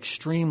requires the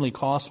extremely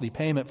costly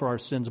payment for our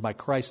sins by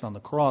Christ on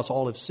the cross.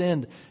 All have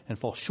sinned and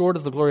fall short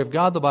of the glory of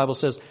God, the Bible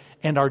says,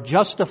 and are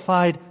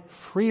justified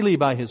freely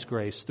by His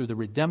grace through the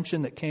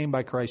redemption that came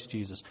by Christ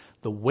Jesus.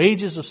 The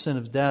wages of sin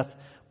is death,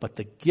 but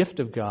the gift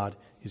of God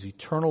is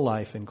eternal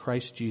life in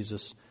Christ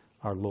Jesus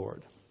our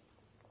Lord.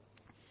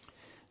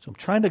 So I'm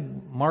trying to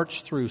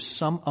march through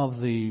some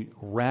of the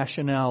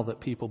rationale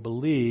that people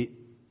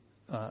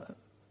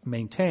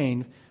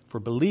maintain for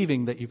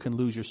believing that you can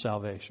lose your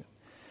salvation.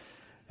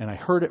 And I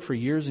heard it for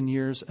years and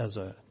years as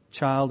a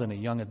child and a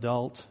young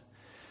adult,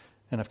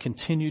 and I've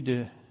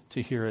continued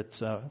to hear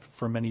it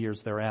for many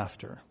years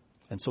thereafter.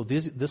 And so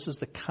this is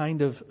the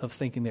kind of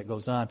thinking that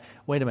goes on.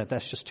 Wait a minute,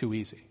 that's just too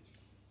easy.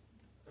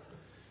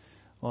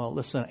 Well,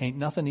 listen, ain't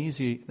nothing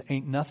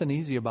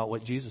easy about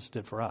what Jesus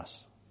did for us.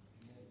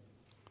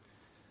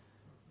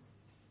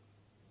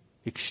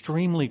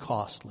 Extremely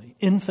costly,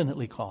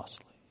 infinitely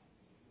costly,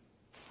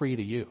 free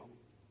to you,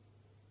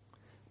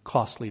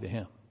 costly to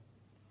Him.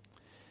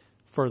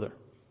 Further,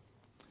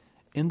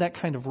 in that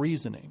kind of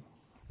reasoning,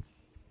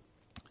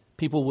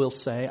 people will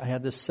say, I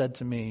had this said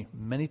to me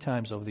many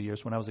times over the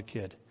years when I was a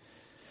kid.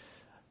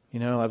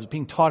 I was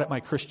being taught at my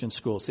Christian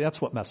school. See,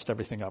 that's what messed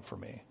everything up for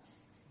me.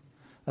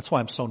 That's why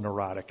I'm so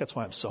neurotic. That's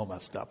why I'm so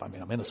messed up. I'm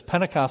in this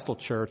Pentecostal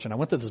church, and I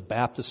went to this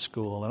Baptist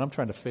school, and I'm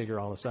trying to figure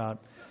all this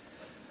out.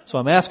 So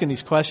I'm asking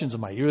these questions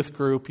in my youth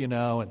group,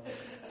 and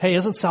hey,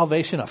 isn't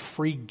salvation a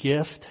free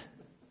gift?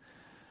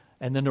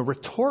 And then the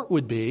retort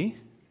would be,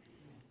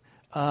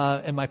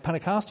 in my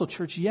Pentecostal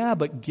church, yeah,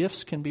 but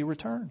gifts can be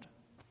returned.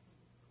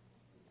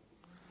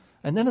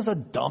 And then as a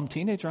dumb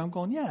teenager, I'm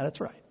going, yeah, that's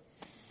right.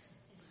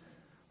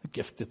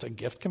 It's a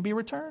gift can be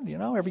returned,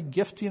 Every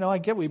gift, I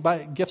get, we buy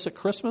gifts at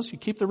Christmas, you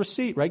keep the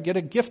receipt, right? Get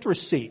a gift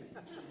receipt.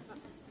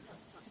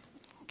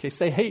 In case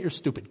they hate your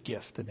stupid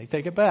gift and they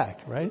take it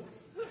back, right?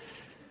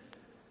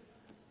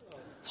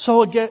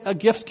 So a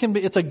gift can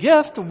be, it's a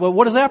gift, well,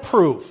 what does that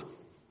prove?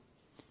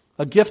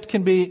 A gift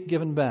can be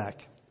given back.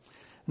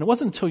 And it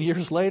wasn't until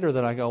years later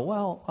that I go,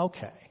 well,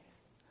 okay,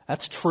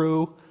 that's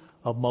true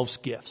of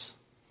most gifts.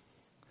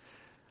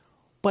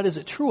 But is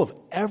it true of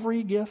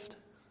every gift?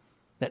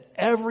 That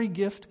every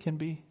gift can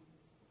be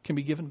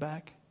given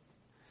back?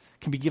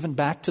 Can be given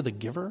back to the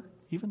giver,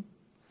 even?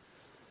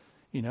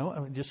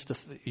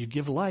 You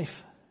give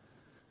life.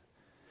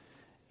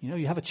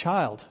 You have a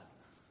child.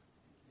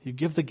 You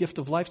give the gift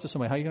of life to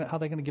somebody. How are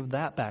they going to give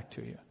that back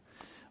to you?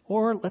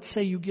 Or let's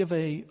say you give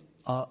a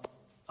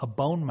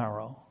bone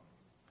marrow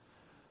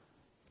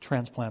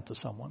transplant to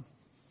someone.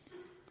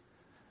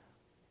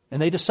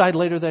 And they decide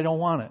later they don't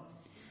want it.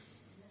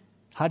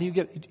 How do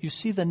you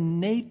see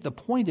the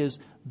point is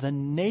the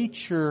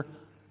nature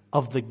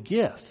of the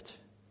gift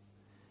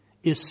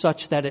is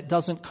such that it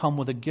doesn't come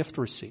with a gift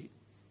receipt.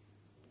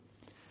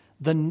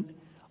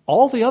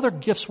 All the other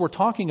gifts we're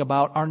talking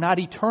about are not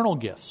eternal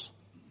gifts.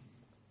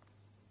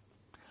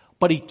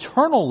 But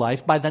eternal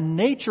life, by the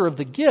nature of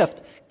the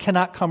gift,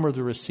 cannot come with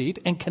a receipt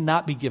and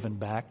cannot be given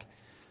back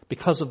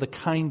because of the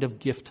kind of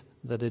gift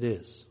that it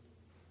is.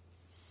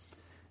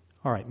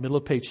 All right, middle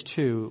of page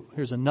 2,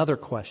 here's another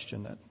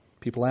question that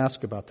people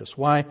ask about this.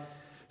 Why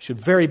should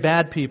very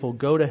bad people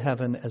go to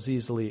heaven as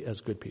easily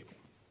as good people?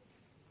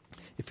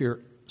 If you're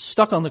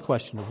stuck on the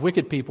question of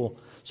wicked people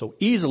so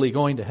easily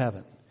going to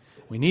heaven,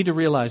 we need to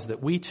realize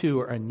that we too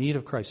are in need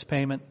of Christ's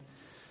payment,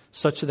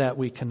 such that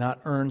we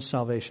cannot earn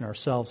salvation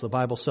ourselves. The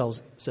Bible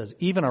says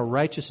even our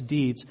righteous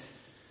deeds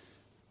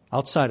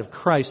outside of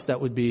Christ,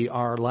 that would be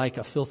are like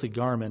a filthy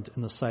garment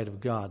in the sight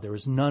of God. There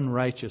is none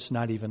righteous,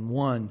 not even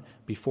one,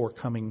 before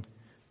coming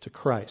to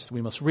Christ.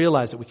 We must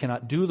realize that we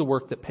cannot do the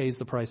work that pays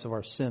the price of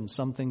our sins.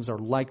 Some things are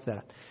like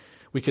that.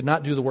 We could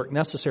not do the work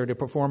necessary to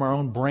perform our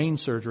own brain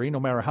surgery, no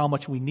matter how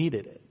much we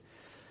needed it.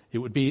 It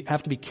would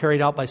have to be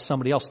carried out by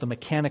somebody else. The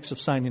mechanics of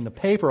signing the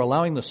paper,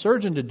 allowing the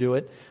surgeon to do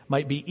it,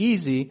 might be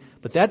easy,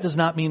 but that does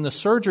not mean the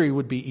surgery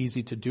would be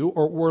easy to do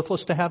or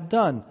worthless to have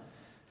done.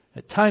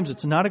 At times,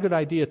 it's not a good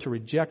idea to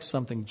reject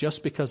something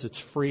just because it's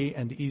free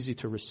and easy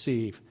to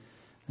receive.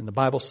 And the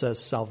Bible says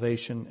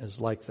salvation is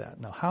like that.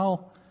 Now,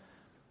 how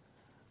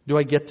do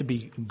I get to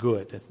be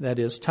good? That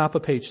is, top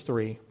of page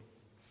 3.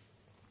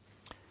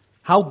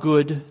 How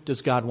good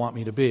does God want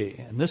me to be?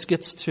 And this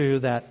gets to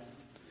that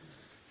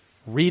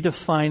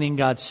redefining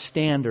God's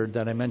standard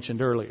that I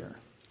mentioned earlier.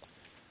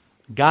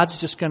 God's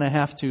just going to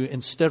have to,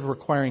 instead of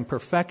requiring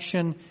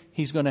perfection,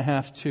 He's going to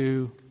have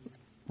to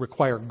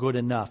require good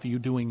enough, you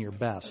doing your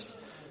best,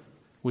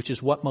 which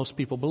is what most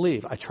people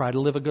believe. I try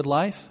to live a good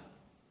life.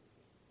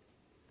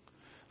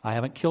 I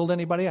haven't killed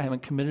anybody. I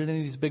haven't committed any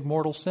of these big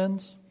mortal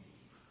sins.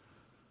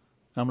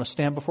 I'm going to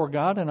stand before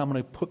God and I'm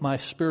going to put my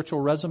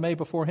spiritual resume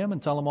before Him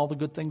and tell Him all the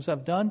good things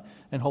I've done,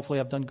 and hopefully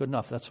I've done good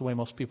enough. That's the way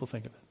most people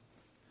think of it.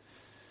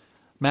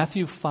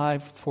 Matthew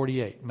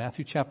 5:48.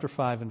 Matthew chapter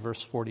 5 and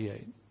verse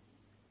 48.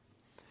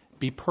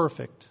 Be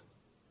perfect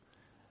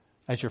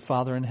as your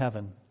Father in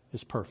heaven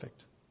is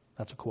perfect.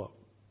 That's a quote.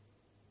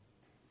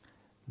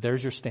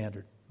 There's your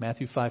standard.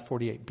 Matthew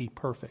 5:48. Be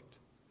perfect.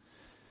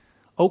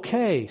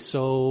 Okay,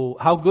 so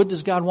how good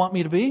does God want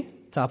me to be?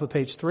 top of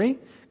page 3,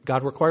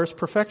 God requires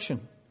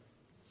perfection.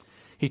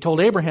 He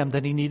told Abraham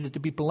that he needed to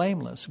be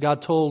blameless.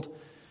 God told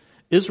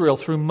Israel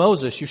through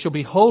Moses, you shall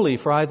be holy,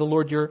 for I, the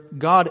Lord your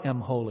God, am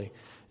holy.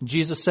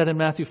 Jesus said in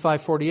Matthew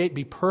 5:48,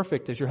 be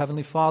perfect as your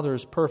heavenly Father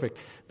is perfect.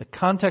 The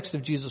context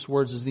of Jesus'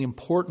 words is the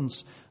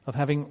importance of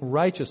having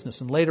righteousness.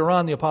 And later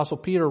on, the Apostle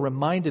Peter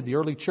reminded the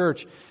early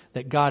church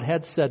that God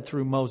had said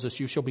through Moses,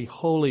 you shall be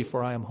holy,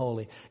 for I am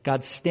holy.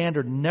 God's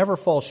standard never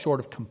falls short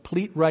of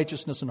complete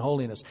righteousness and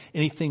holiness.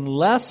 Anything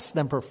less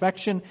than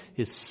perfection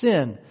is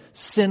sin.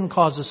 Sin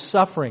causes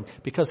suffering.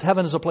 Because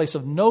heaven is a place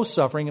of no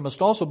suffering, it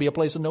must also be a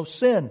place of no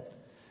sin.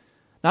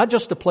 Not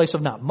just a place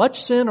of not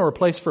much sin or a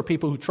place for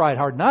people who tried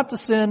hard not to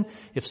sin.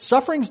 If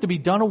suffering's to be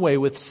done away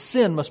with,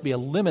 sin must be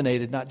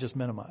eliminated, not just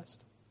minimized.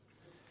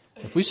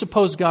 If we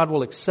suppose God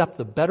will accept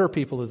the better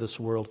people of this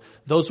world,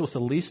 those with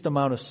the least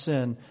amount of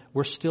sin,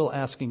 we're still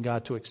asking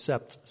God to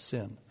accept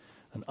sin.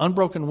 An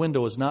unbroken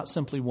window is not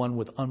simply one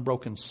with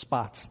unbroken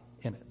spots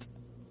in it.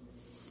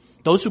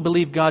 Those who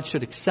believe God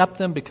should accept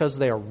them because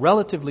they are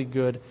relatively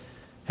good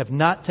have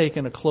not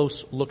taken a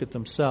close look at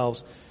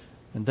themselves.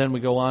 And then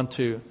we go on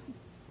to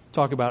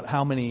talk about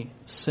how many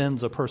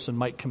sins a person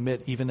might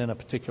commit even in a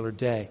particular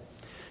day.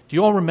 Do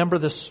you all remember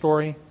this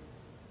story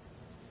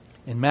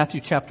in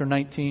Matthew chapter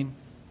 19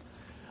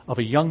 of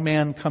a young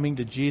man coming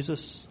to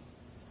Jesus?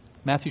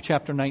 Matthew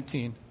chapter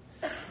 19.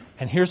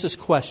 And here's this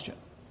question.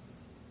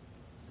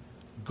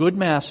 Good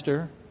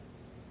master,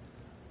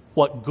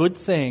 what good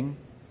thing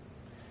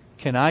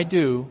can I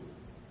do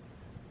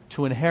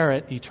to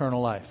inherit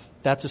eternal life?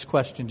 That's his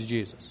question to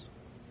Jesus.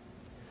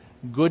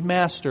 Good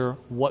master,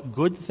 what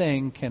good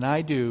thing can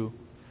I do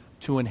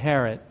to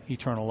inherit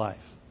eternal life?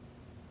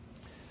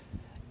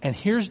 And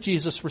here's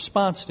Jesus'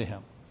 response to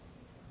him.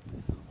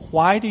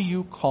 Why do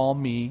you call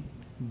me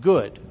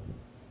good?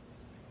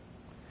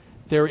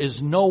 There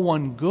is no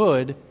one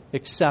good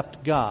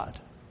except God.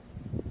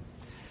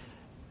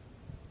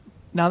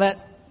 Now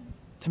that,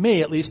 to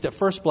me at least at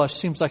first blush,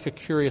 seems like a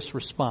curious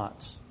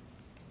response.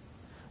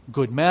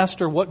 Good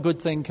master, what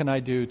good thing can I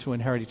do to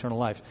inherit eternal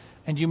life?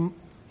 And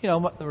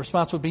the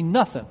response would be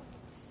nothing.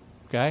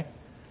 Okay?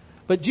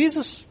 But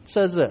Jesus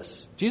says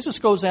this. Jesus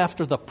goes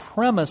after the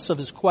premise of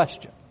his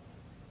question.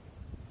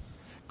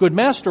 Good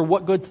master,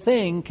 what good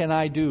thing can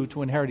I do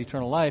to inherit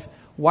eternal life?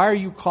 Why are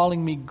you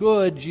calling me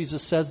good?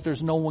 Jesus says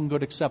there's no one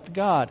good except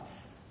God.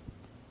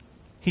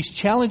 He's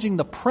challenging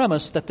the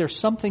premise that there's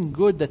something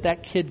good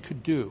that kid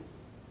could do.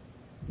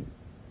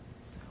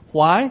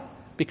 Why?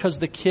 Because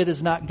the kid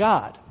is not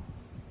God.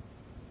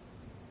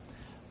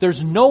 There's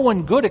no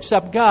one good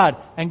except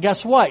God. And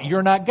guess what?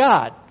 You're not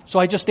God. So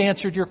I just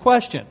answered your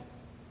question.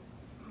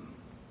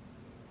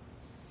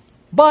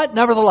 But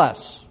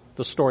nevertheless,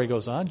 the story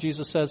goes on.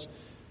 Jesus says,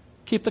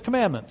 keep the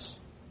commandments.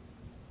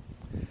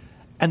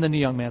 And then the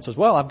young man says,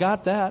 well, I've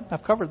got that.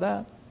 I've covered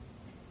that.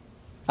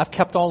 I've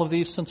kept all of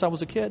these since I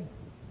was a kid.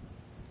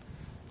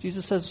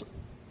 Jesus says,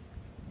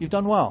 you've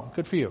done well.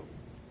 Good for you.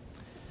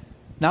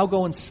 Now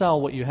go and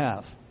sell what you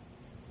have.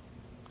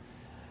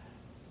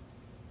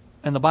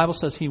 And the Bible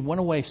says he went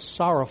away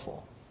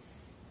sorrowful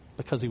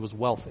because he was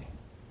wealthy.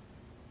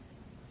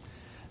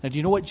 Now, do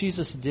you know what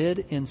Jesus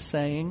did in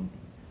saying,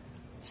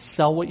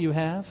 sell what you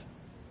have?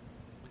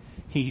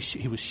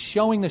 He was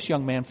showing this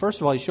young man, first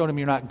of all, he showed him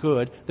you're not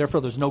good, therefore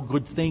there's no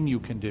good thing you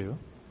can do.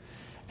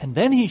 And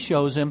then he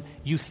shows him,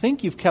 you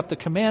think you've kept the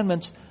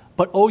commandments,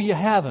 but you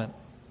haven't.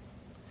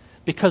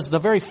 Because the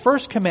very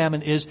first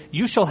commandment is,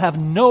 you shall have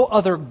no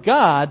other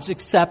gods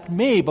except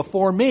me,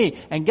 before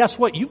me. And guess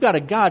what? You've got a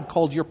God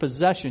called your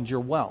possessions, your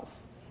wealth.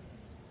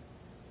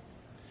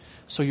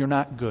 So you're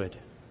not good.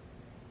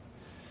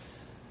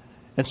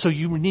 And so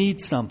you need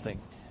something.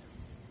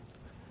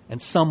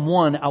 And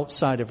someone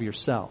outside of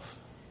yourself.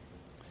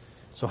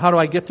 So how do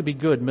I get to be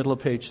good? Middle of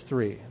page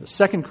 3. The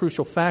second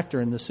crucial factor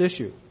in this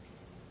issue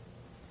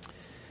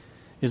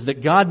is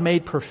that God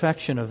made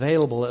perfection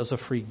available as a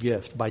free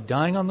gift. By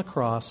dying on the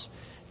cross,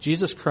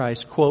 Jesus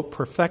Christ, quote,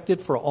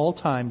 perfected for all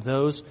time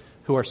those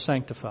who are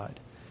sanctified.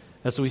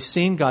 As we've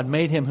seen, God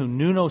made him who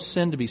knew no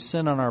sin to be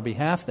sin on our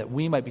behalf, that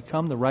we might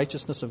become the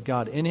righteousness of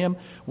God in him.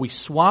 We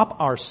swap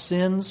our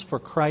sins for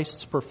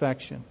Christ's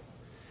perfection.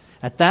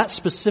 At that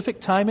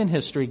specific time in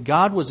history,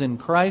 God was in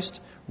Christ,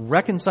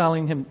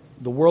 reconciling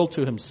the world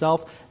to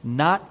himself,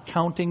 not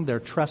counting their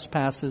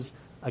trespasses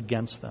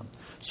against them.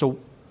 So,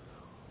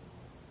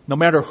 no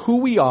matter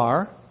who we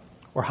are,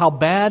 or how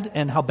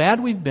bad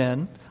we've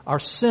been, our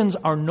sins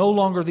are no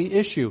longer the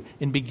issue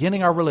in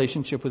beginning our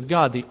relationship with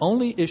God. The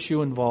only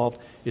issue involved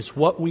is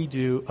what we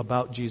do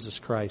about Jesus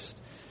Christ.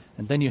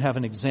 And then you have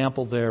an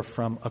example there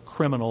from a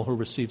criminal who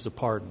receives a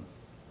pardon.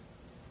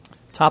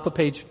 Top of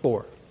page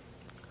 4.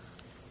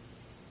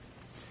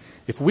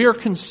 If we are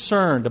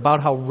concerned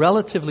about how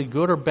relatively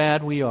good or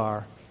bad we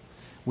are,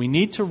 we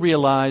need to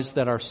realize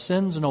that our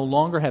sins no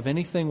longer have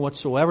anything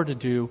whatsoever to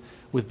do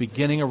with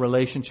beginning a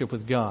relationship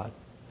with God.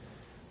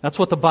 That's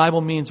what the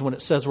Bible means when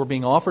it says we're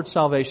being offered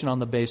salvation on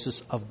the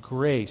basis of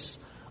grace,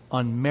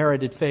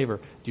 unmerited favor.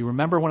 Do you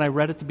remember when I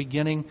read at the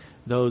beginning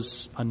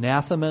those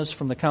anathemas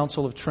from the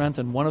Council of Trent?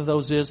 And one of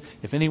those is,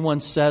 if anyone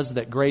says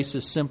that grace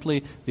is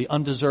simply the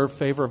undeserved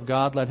favor of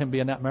God, let him be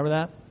anathema.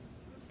 Remember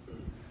that?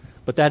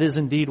 But that is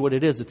indeed what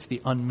it is. It's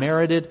the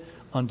unmerited,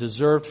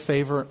 undeserved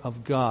favor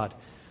of God.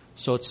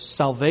 So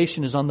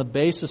salvation is on the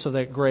basis of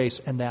that grace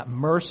and that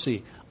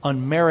mercy,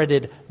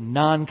 unmerited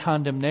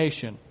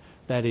non-condemnation.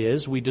 That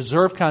is, we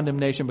deserve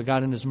condemnation, but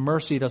God in His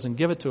mercy doesn't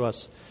give it to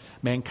us.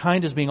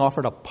 Mankind is being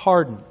offered a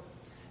pardon,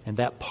 and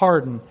that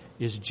pardon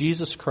is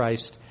Jesus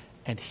Christ,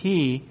 and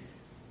He,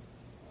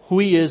 who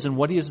He is and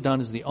what He has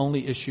done, is the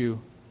only issue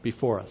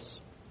before us.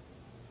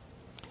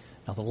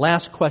 Now, the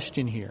last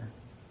question here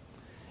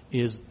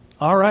is,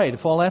 all right,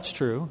 if all that's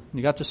true, and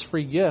you got this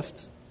free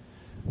gift,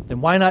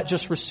 then why not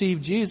just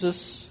receive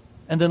Jesus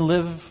and then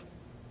live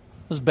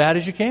as bad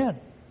as you can?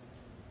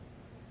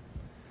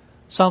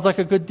 Sounds like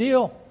a good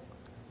deal.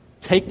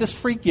 Take this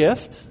free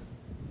gift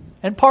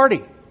and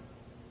party.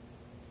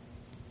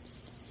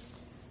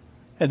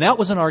 And that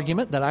was an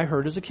argument that I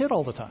heard as a kid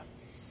all the time.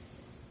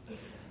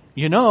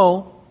 You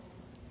know,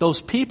 those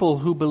people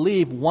who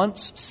believe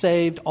once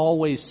saved,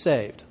 always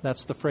saved.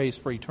 That's the phrase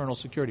for eternal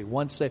security.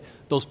 Once saved.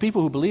 Those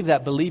people who believe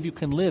that believe you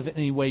can live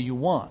any way you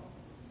want.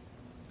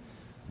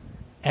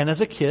 And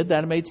as a kid,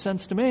 that made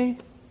sense to me,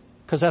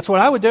 because that's what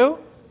I would do.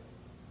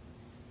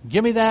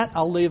 Give me that,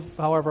 I'll live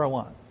however I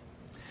want.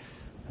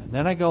 And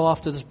then I go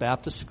off to this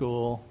Baptist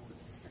school,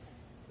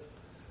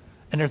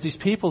 and there's these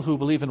people who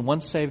believe in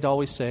once saved,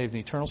 always saved, and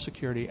eternal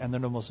security, and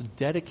they're the most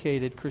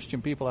dedicated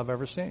Christian people I've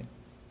ever seen.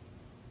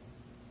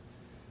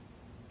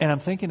 And I'm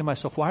thinking to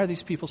myself, why are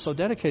these people so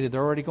dedicated?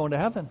 They're already going to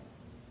heaven.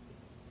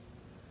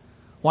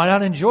 Why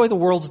not enjoy the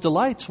world's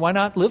delights? Why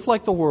not live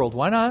like the world?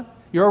 Why not?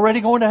 You're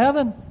already going to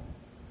heaven.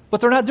 But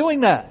they're not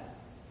doing that.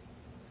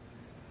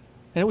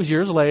 And it was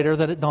years later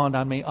that it dawned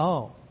on me,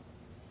 oh,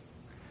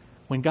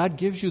 when God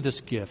gives you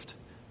this gift,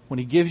 when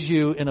He gives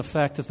you, in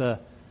effect, the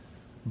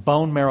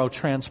bone marrow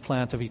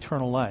transplant of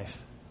eternal life,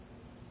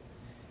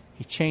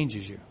 He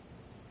changes you.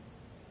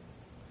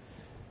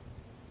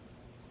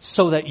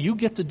 So that you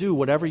get to do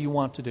whatever you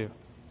want to do.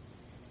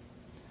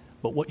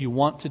 But what you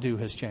want to do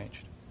has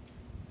changed.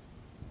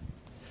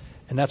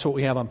 And that's what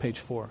we have on page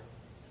 4.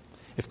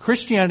 If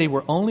Christianity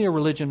were only a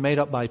religion made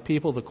up by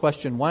people, the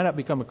question, why not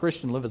become a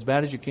Christian, live as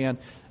bad as you can,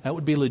 that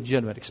would be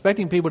legitimate.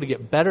 Expecting people to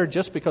get better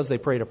just because they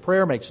prayed a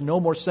prayer makes no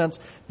more sense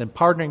than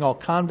pardoning all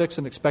convicts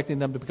and expecting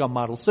them to become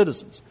model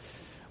citizens.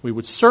 We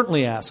would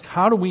certainly ask,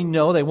 how do we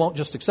know they won't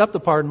just accept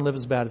the pardon and live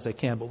as bad as they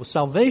can? But with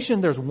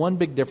salvation, there's one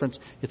big difference.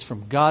 It's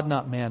from God,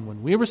 not man.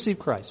 When we receive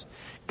Christ,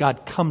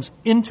 God comes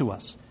into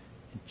us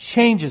and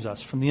changes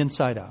us from the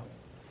inside out.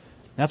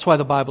 That's why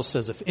the Bible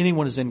says, if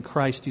anyone is in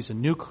Christ, he's a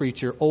new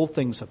creature. Old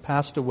things have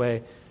passed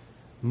away.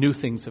 New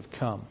things have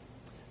come.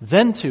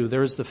 Then, too,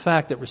 there is the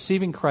fact that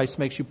receiving Christ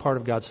makes you part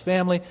of God's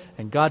family,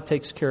 and God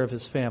takes care of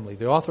His family.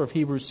 The author of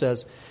Hebrews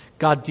says,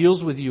 God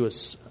deals with you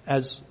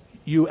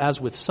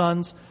as with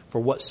sons, for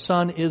what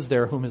son is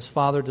there whom his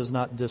father does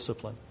not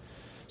discipline?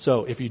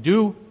 So, if you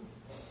do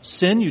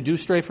sin, you do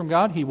stray from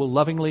God, He will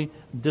lovingly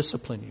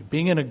discipline you.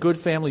 Being in a good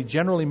family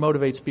generally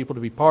motivates people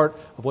to be part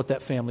of what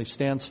that family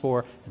stands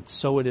for, and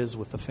so it is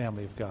with the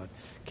family of God.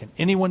 Can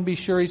anyone be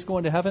sure he's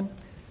going to heaven?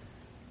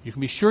 You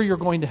can be sure you're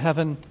going to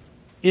heaven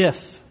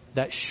if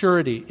that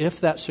surety,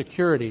 if that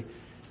security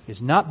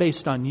is not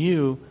based on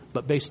you,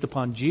 but based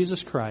upon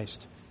Jesus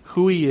Christ,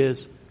 who He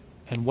is,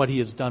 and what He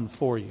has done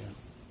for you.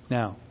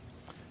 Now,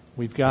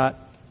 we've got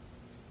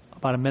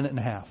about a minute and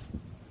a half.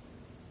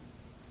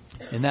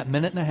 In that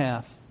minute and a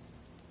half,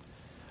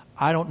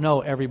 I don't know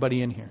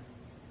everybody in here.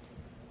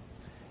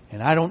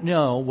 And I don't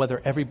know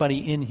whether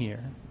everybody in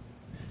here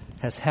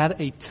has had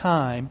a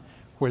time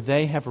where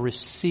they have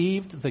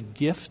received the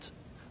gift,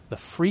 the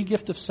free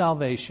gift of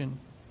salvation,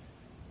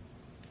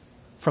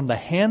 from the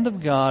hand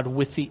of God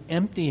with the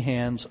empty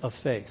hands of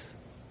faith.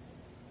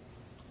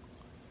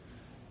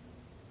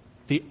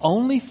 The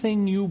only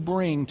thing you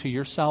bring to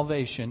your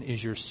salvation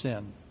is your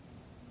sin.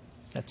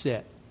 That's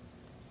it.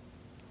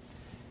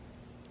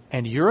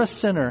 And you're a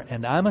sinner,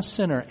 and I'm a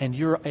sinner, and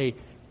you're a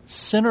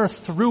sinner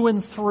through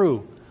and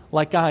through,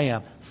 like I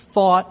am.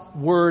 Thought,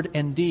 word,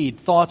 and deed.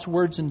 Thoughts,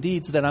 words, and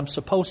deeds that I'm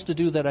supposed to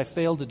do that I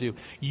failed to do.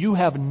 You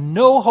have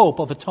no hope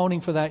of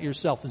atoning for that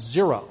yourself.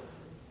 Zero.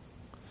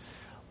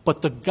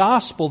 But the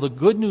gospel, the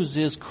good news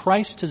is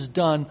Christ has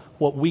done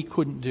what we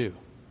couldn't do.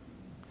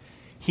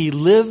 He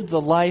lived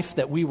the life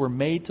that we were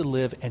made to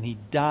live, and He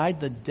died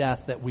the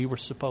death that we were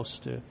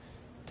supposed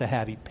to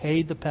have. He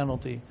paid the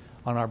penalty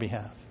on our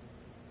behalf.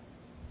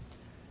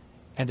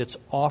 And it's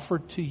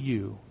offered to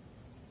you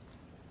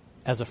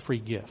as a free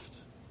gift.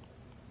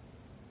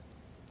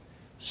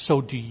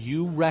 So do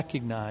you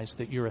recognize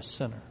that you're a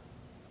sinner?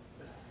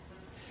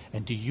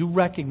 And do you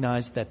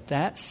recognize that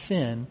that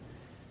sin,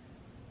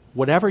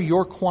 whatever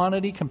your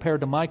quantity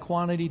compared to my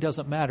quantity,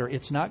 doesn't matter.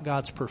 It's not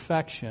God's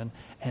perfection,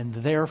 and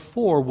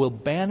therefore will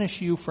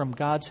banish you from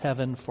God's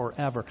heaven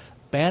forever.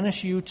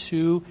 Banish you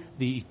to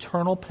the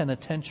eternal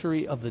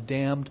penitentiary of the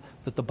damned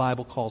that the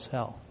Bible calls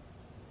hell.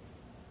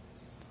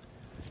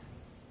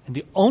 And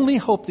the only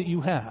hope that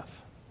you have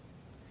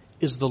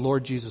is the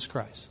Lord Jesus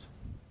Christ.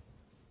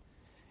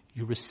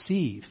 You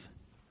receive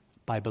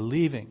by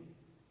believing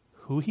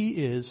who He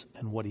is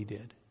and what He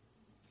did.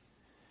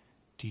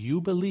 Do you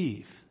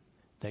believe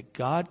that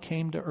God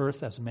came to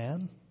earth as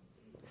man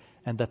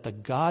and that the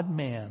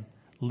God-man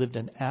lived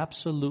an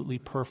absolutely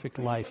perfect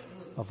life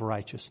of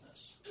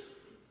righteousness?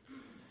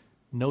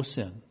 No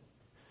sin.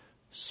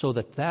 So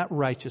that that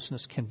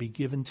righteousness can be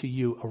given to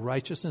you, a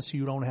righteousness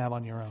you don't have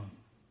on your own.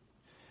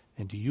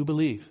 And do you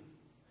believe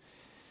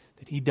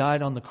that He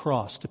died on the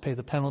cross to pay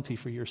the penalty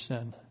for your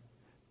sin,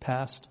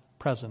 past,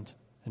 present,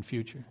 and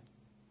future?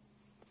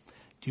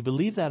 Do you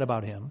believe that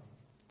about Him?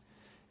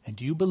 And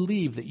do you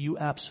believe that you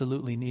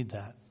absolutely need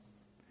that?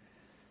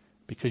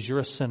 Because you're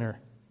a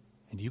sinner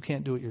and you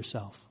can't do it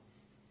yourself.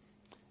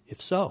 If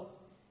so,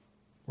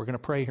 we're going to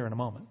pray here in a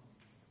moment.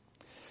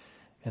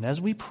 And as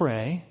we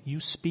pray,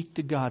 you speak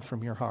to God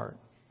from your heart.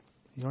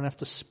 You don't have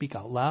to speak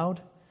out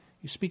loud.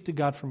 You speak to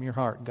God from your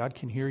heart. God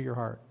can hear your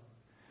heart.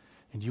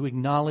 And you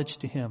acknowledge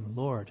to Him,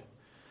 Lord,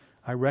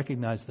 I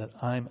recognize that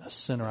I'm a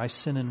sinner. I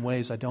sin in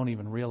ways I don't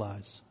even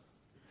realize.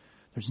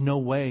 There's no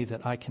way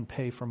that I can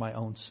pay for my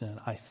own sin.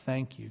 I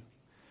thank you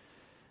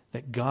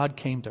that God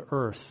came to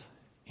earth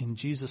in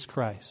Jesus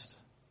Christ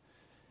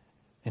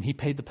and He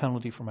paid the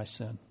penalty for my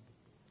sin.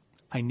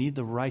 I need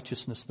the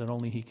righteousness that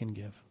only He can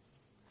give.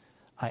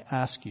 I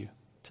ask you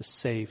to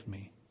save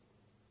me.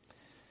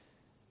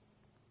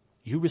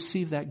 You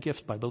receive that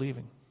gift by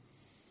believing.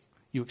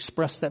 You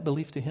express that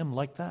belief to Him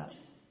like that,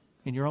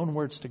 in your own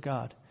words to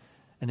God.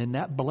 And in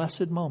that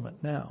blessed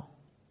moment now,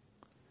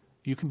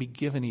 you can be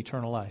given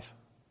eternal life.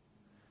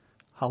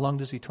 How long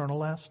does eternal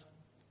last?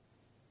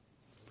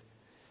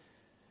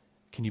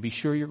 Can you be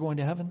sure you're going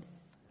to heaven?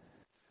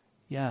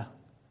 Yeah,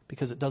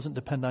 because it doesn't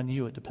depend on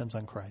you, it depends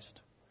on Christ.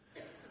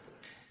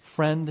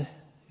 Friend,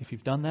 if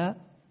you've done that,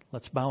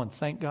 let's bow and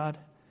thank God.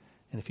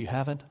 And if you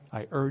haven't,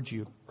 I urge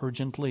you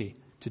urgently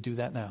to do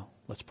that now.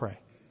 Let's pray.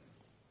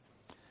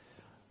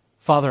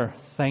 Father,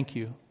 thank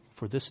you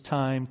for this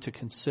time to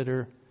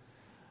consider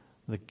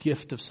the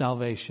gift of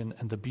salvation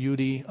and the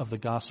beauty of the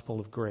gospel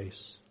of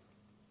grace.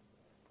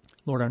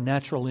 Lord, our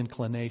natural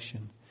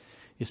inclination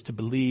is to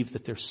believe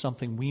that there's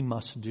something we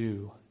must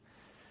do.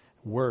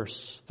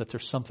 Worse, that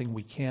there's something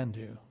we can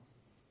do.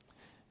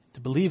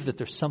 To believe that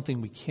there's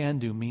something we can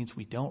do means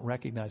we don't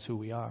recognize who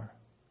we are.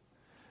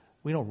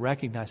 We don't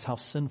recognize how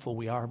sinful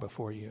we are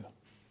before you.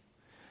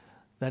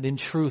 That in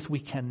truth we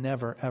can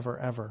never, ever,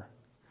 ever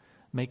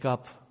make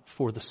up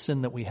for the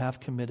sin that we have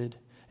committed.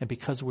 And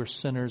because we're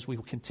sinners, we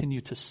will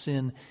continue to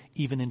sin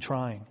even in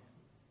trying.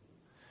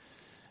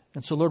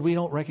 And so, Lord, we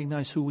don't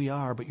recognize who we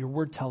are, but your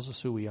word tells us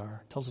who we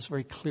are. It tells us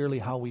very clearly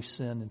how we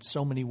sin in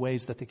so many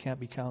ways that they can't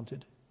be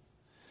counted.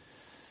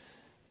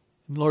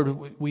 And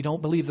Lord, we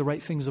don't believe the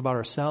right things about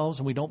ourselves,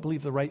 and we don't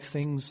believe the right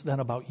things then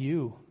about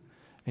you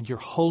and your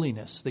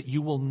holiness, that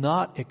you will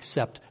not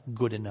accept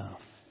good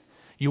enough.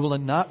 You will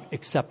not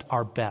accept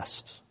our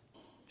best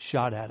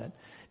shot at it.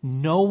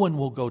 No one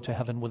will go to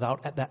heaven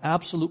without the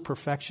absolute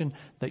perfection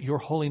that your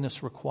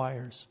holiness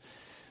requires.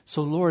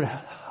 So Lord,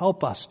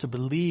 help us to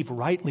believe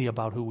rightly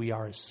about who we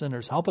are as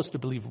sinners. Help us to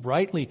believe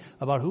rightly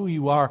about who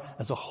you are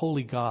as a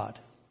holy God.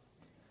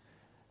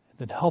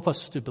 Then help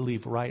us to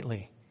believe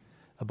rightly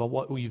about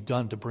what you've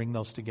done to bring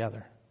those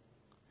together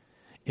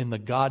in the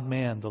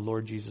God-man, the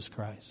Lord Jesus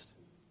Christ,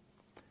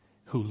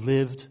 who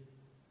lived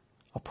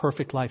a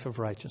perfect life of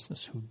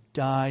righteousness, who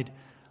died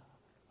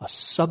a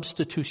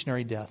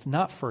substitutionary death,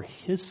 not for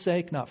his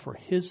sake, not for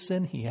his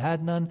sin, he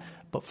had none,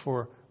 but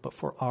for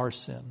our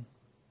sin.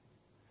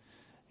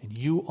 And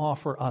you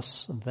offer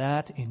us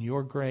that in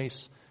your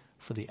grace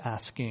for the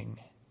asking.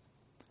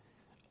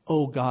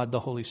 Oh God, the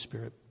Holy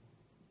Spirit,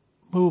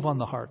 move on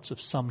the hearts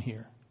of some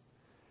here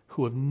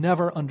who have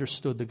never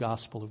understood the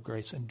gospel of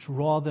grace, and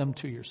draw them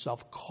to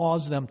yourself.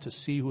 Cause them to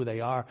see who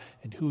they are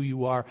and who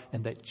you are,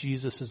 and that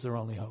Jesus is their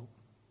only hope.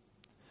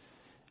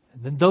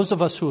 And then those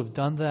of us who have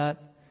done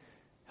that,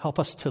 help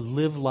us to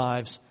live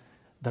lives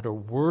that are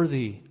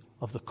worthy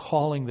of the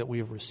calling that we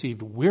have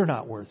received. We're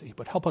not worthy,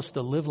 but help us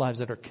to live lives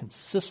that are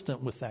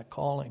consistent with that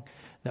calling,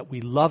 that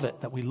we love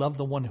it, that we love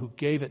the one who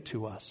gave it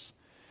to us,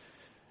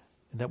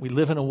 and that we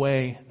live in a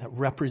way that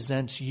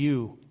represents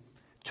you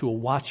to a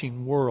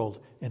watching world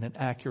in an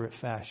accurate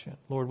fashion.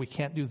 Lord, we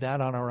can't do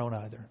that on our own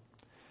either.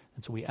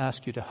 And so we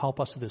ask you to help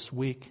us this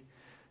week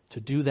to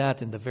do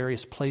that in the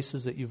various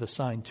places that you've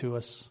assigned to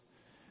us,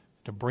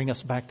 to bring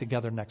us back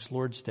together next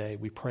Lord's Day.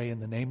 We pray in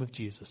the name of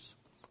Jesus.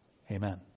 Amen.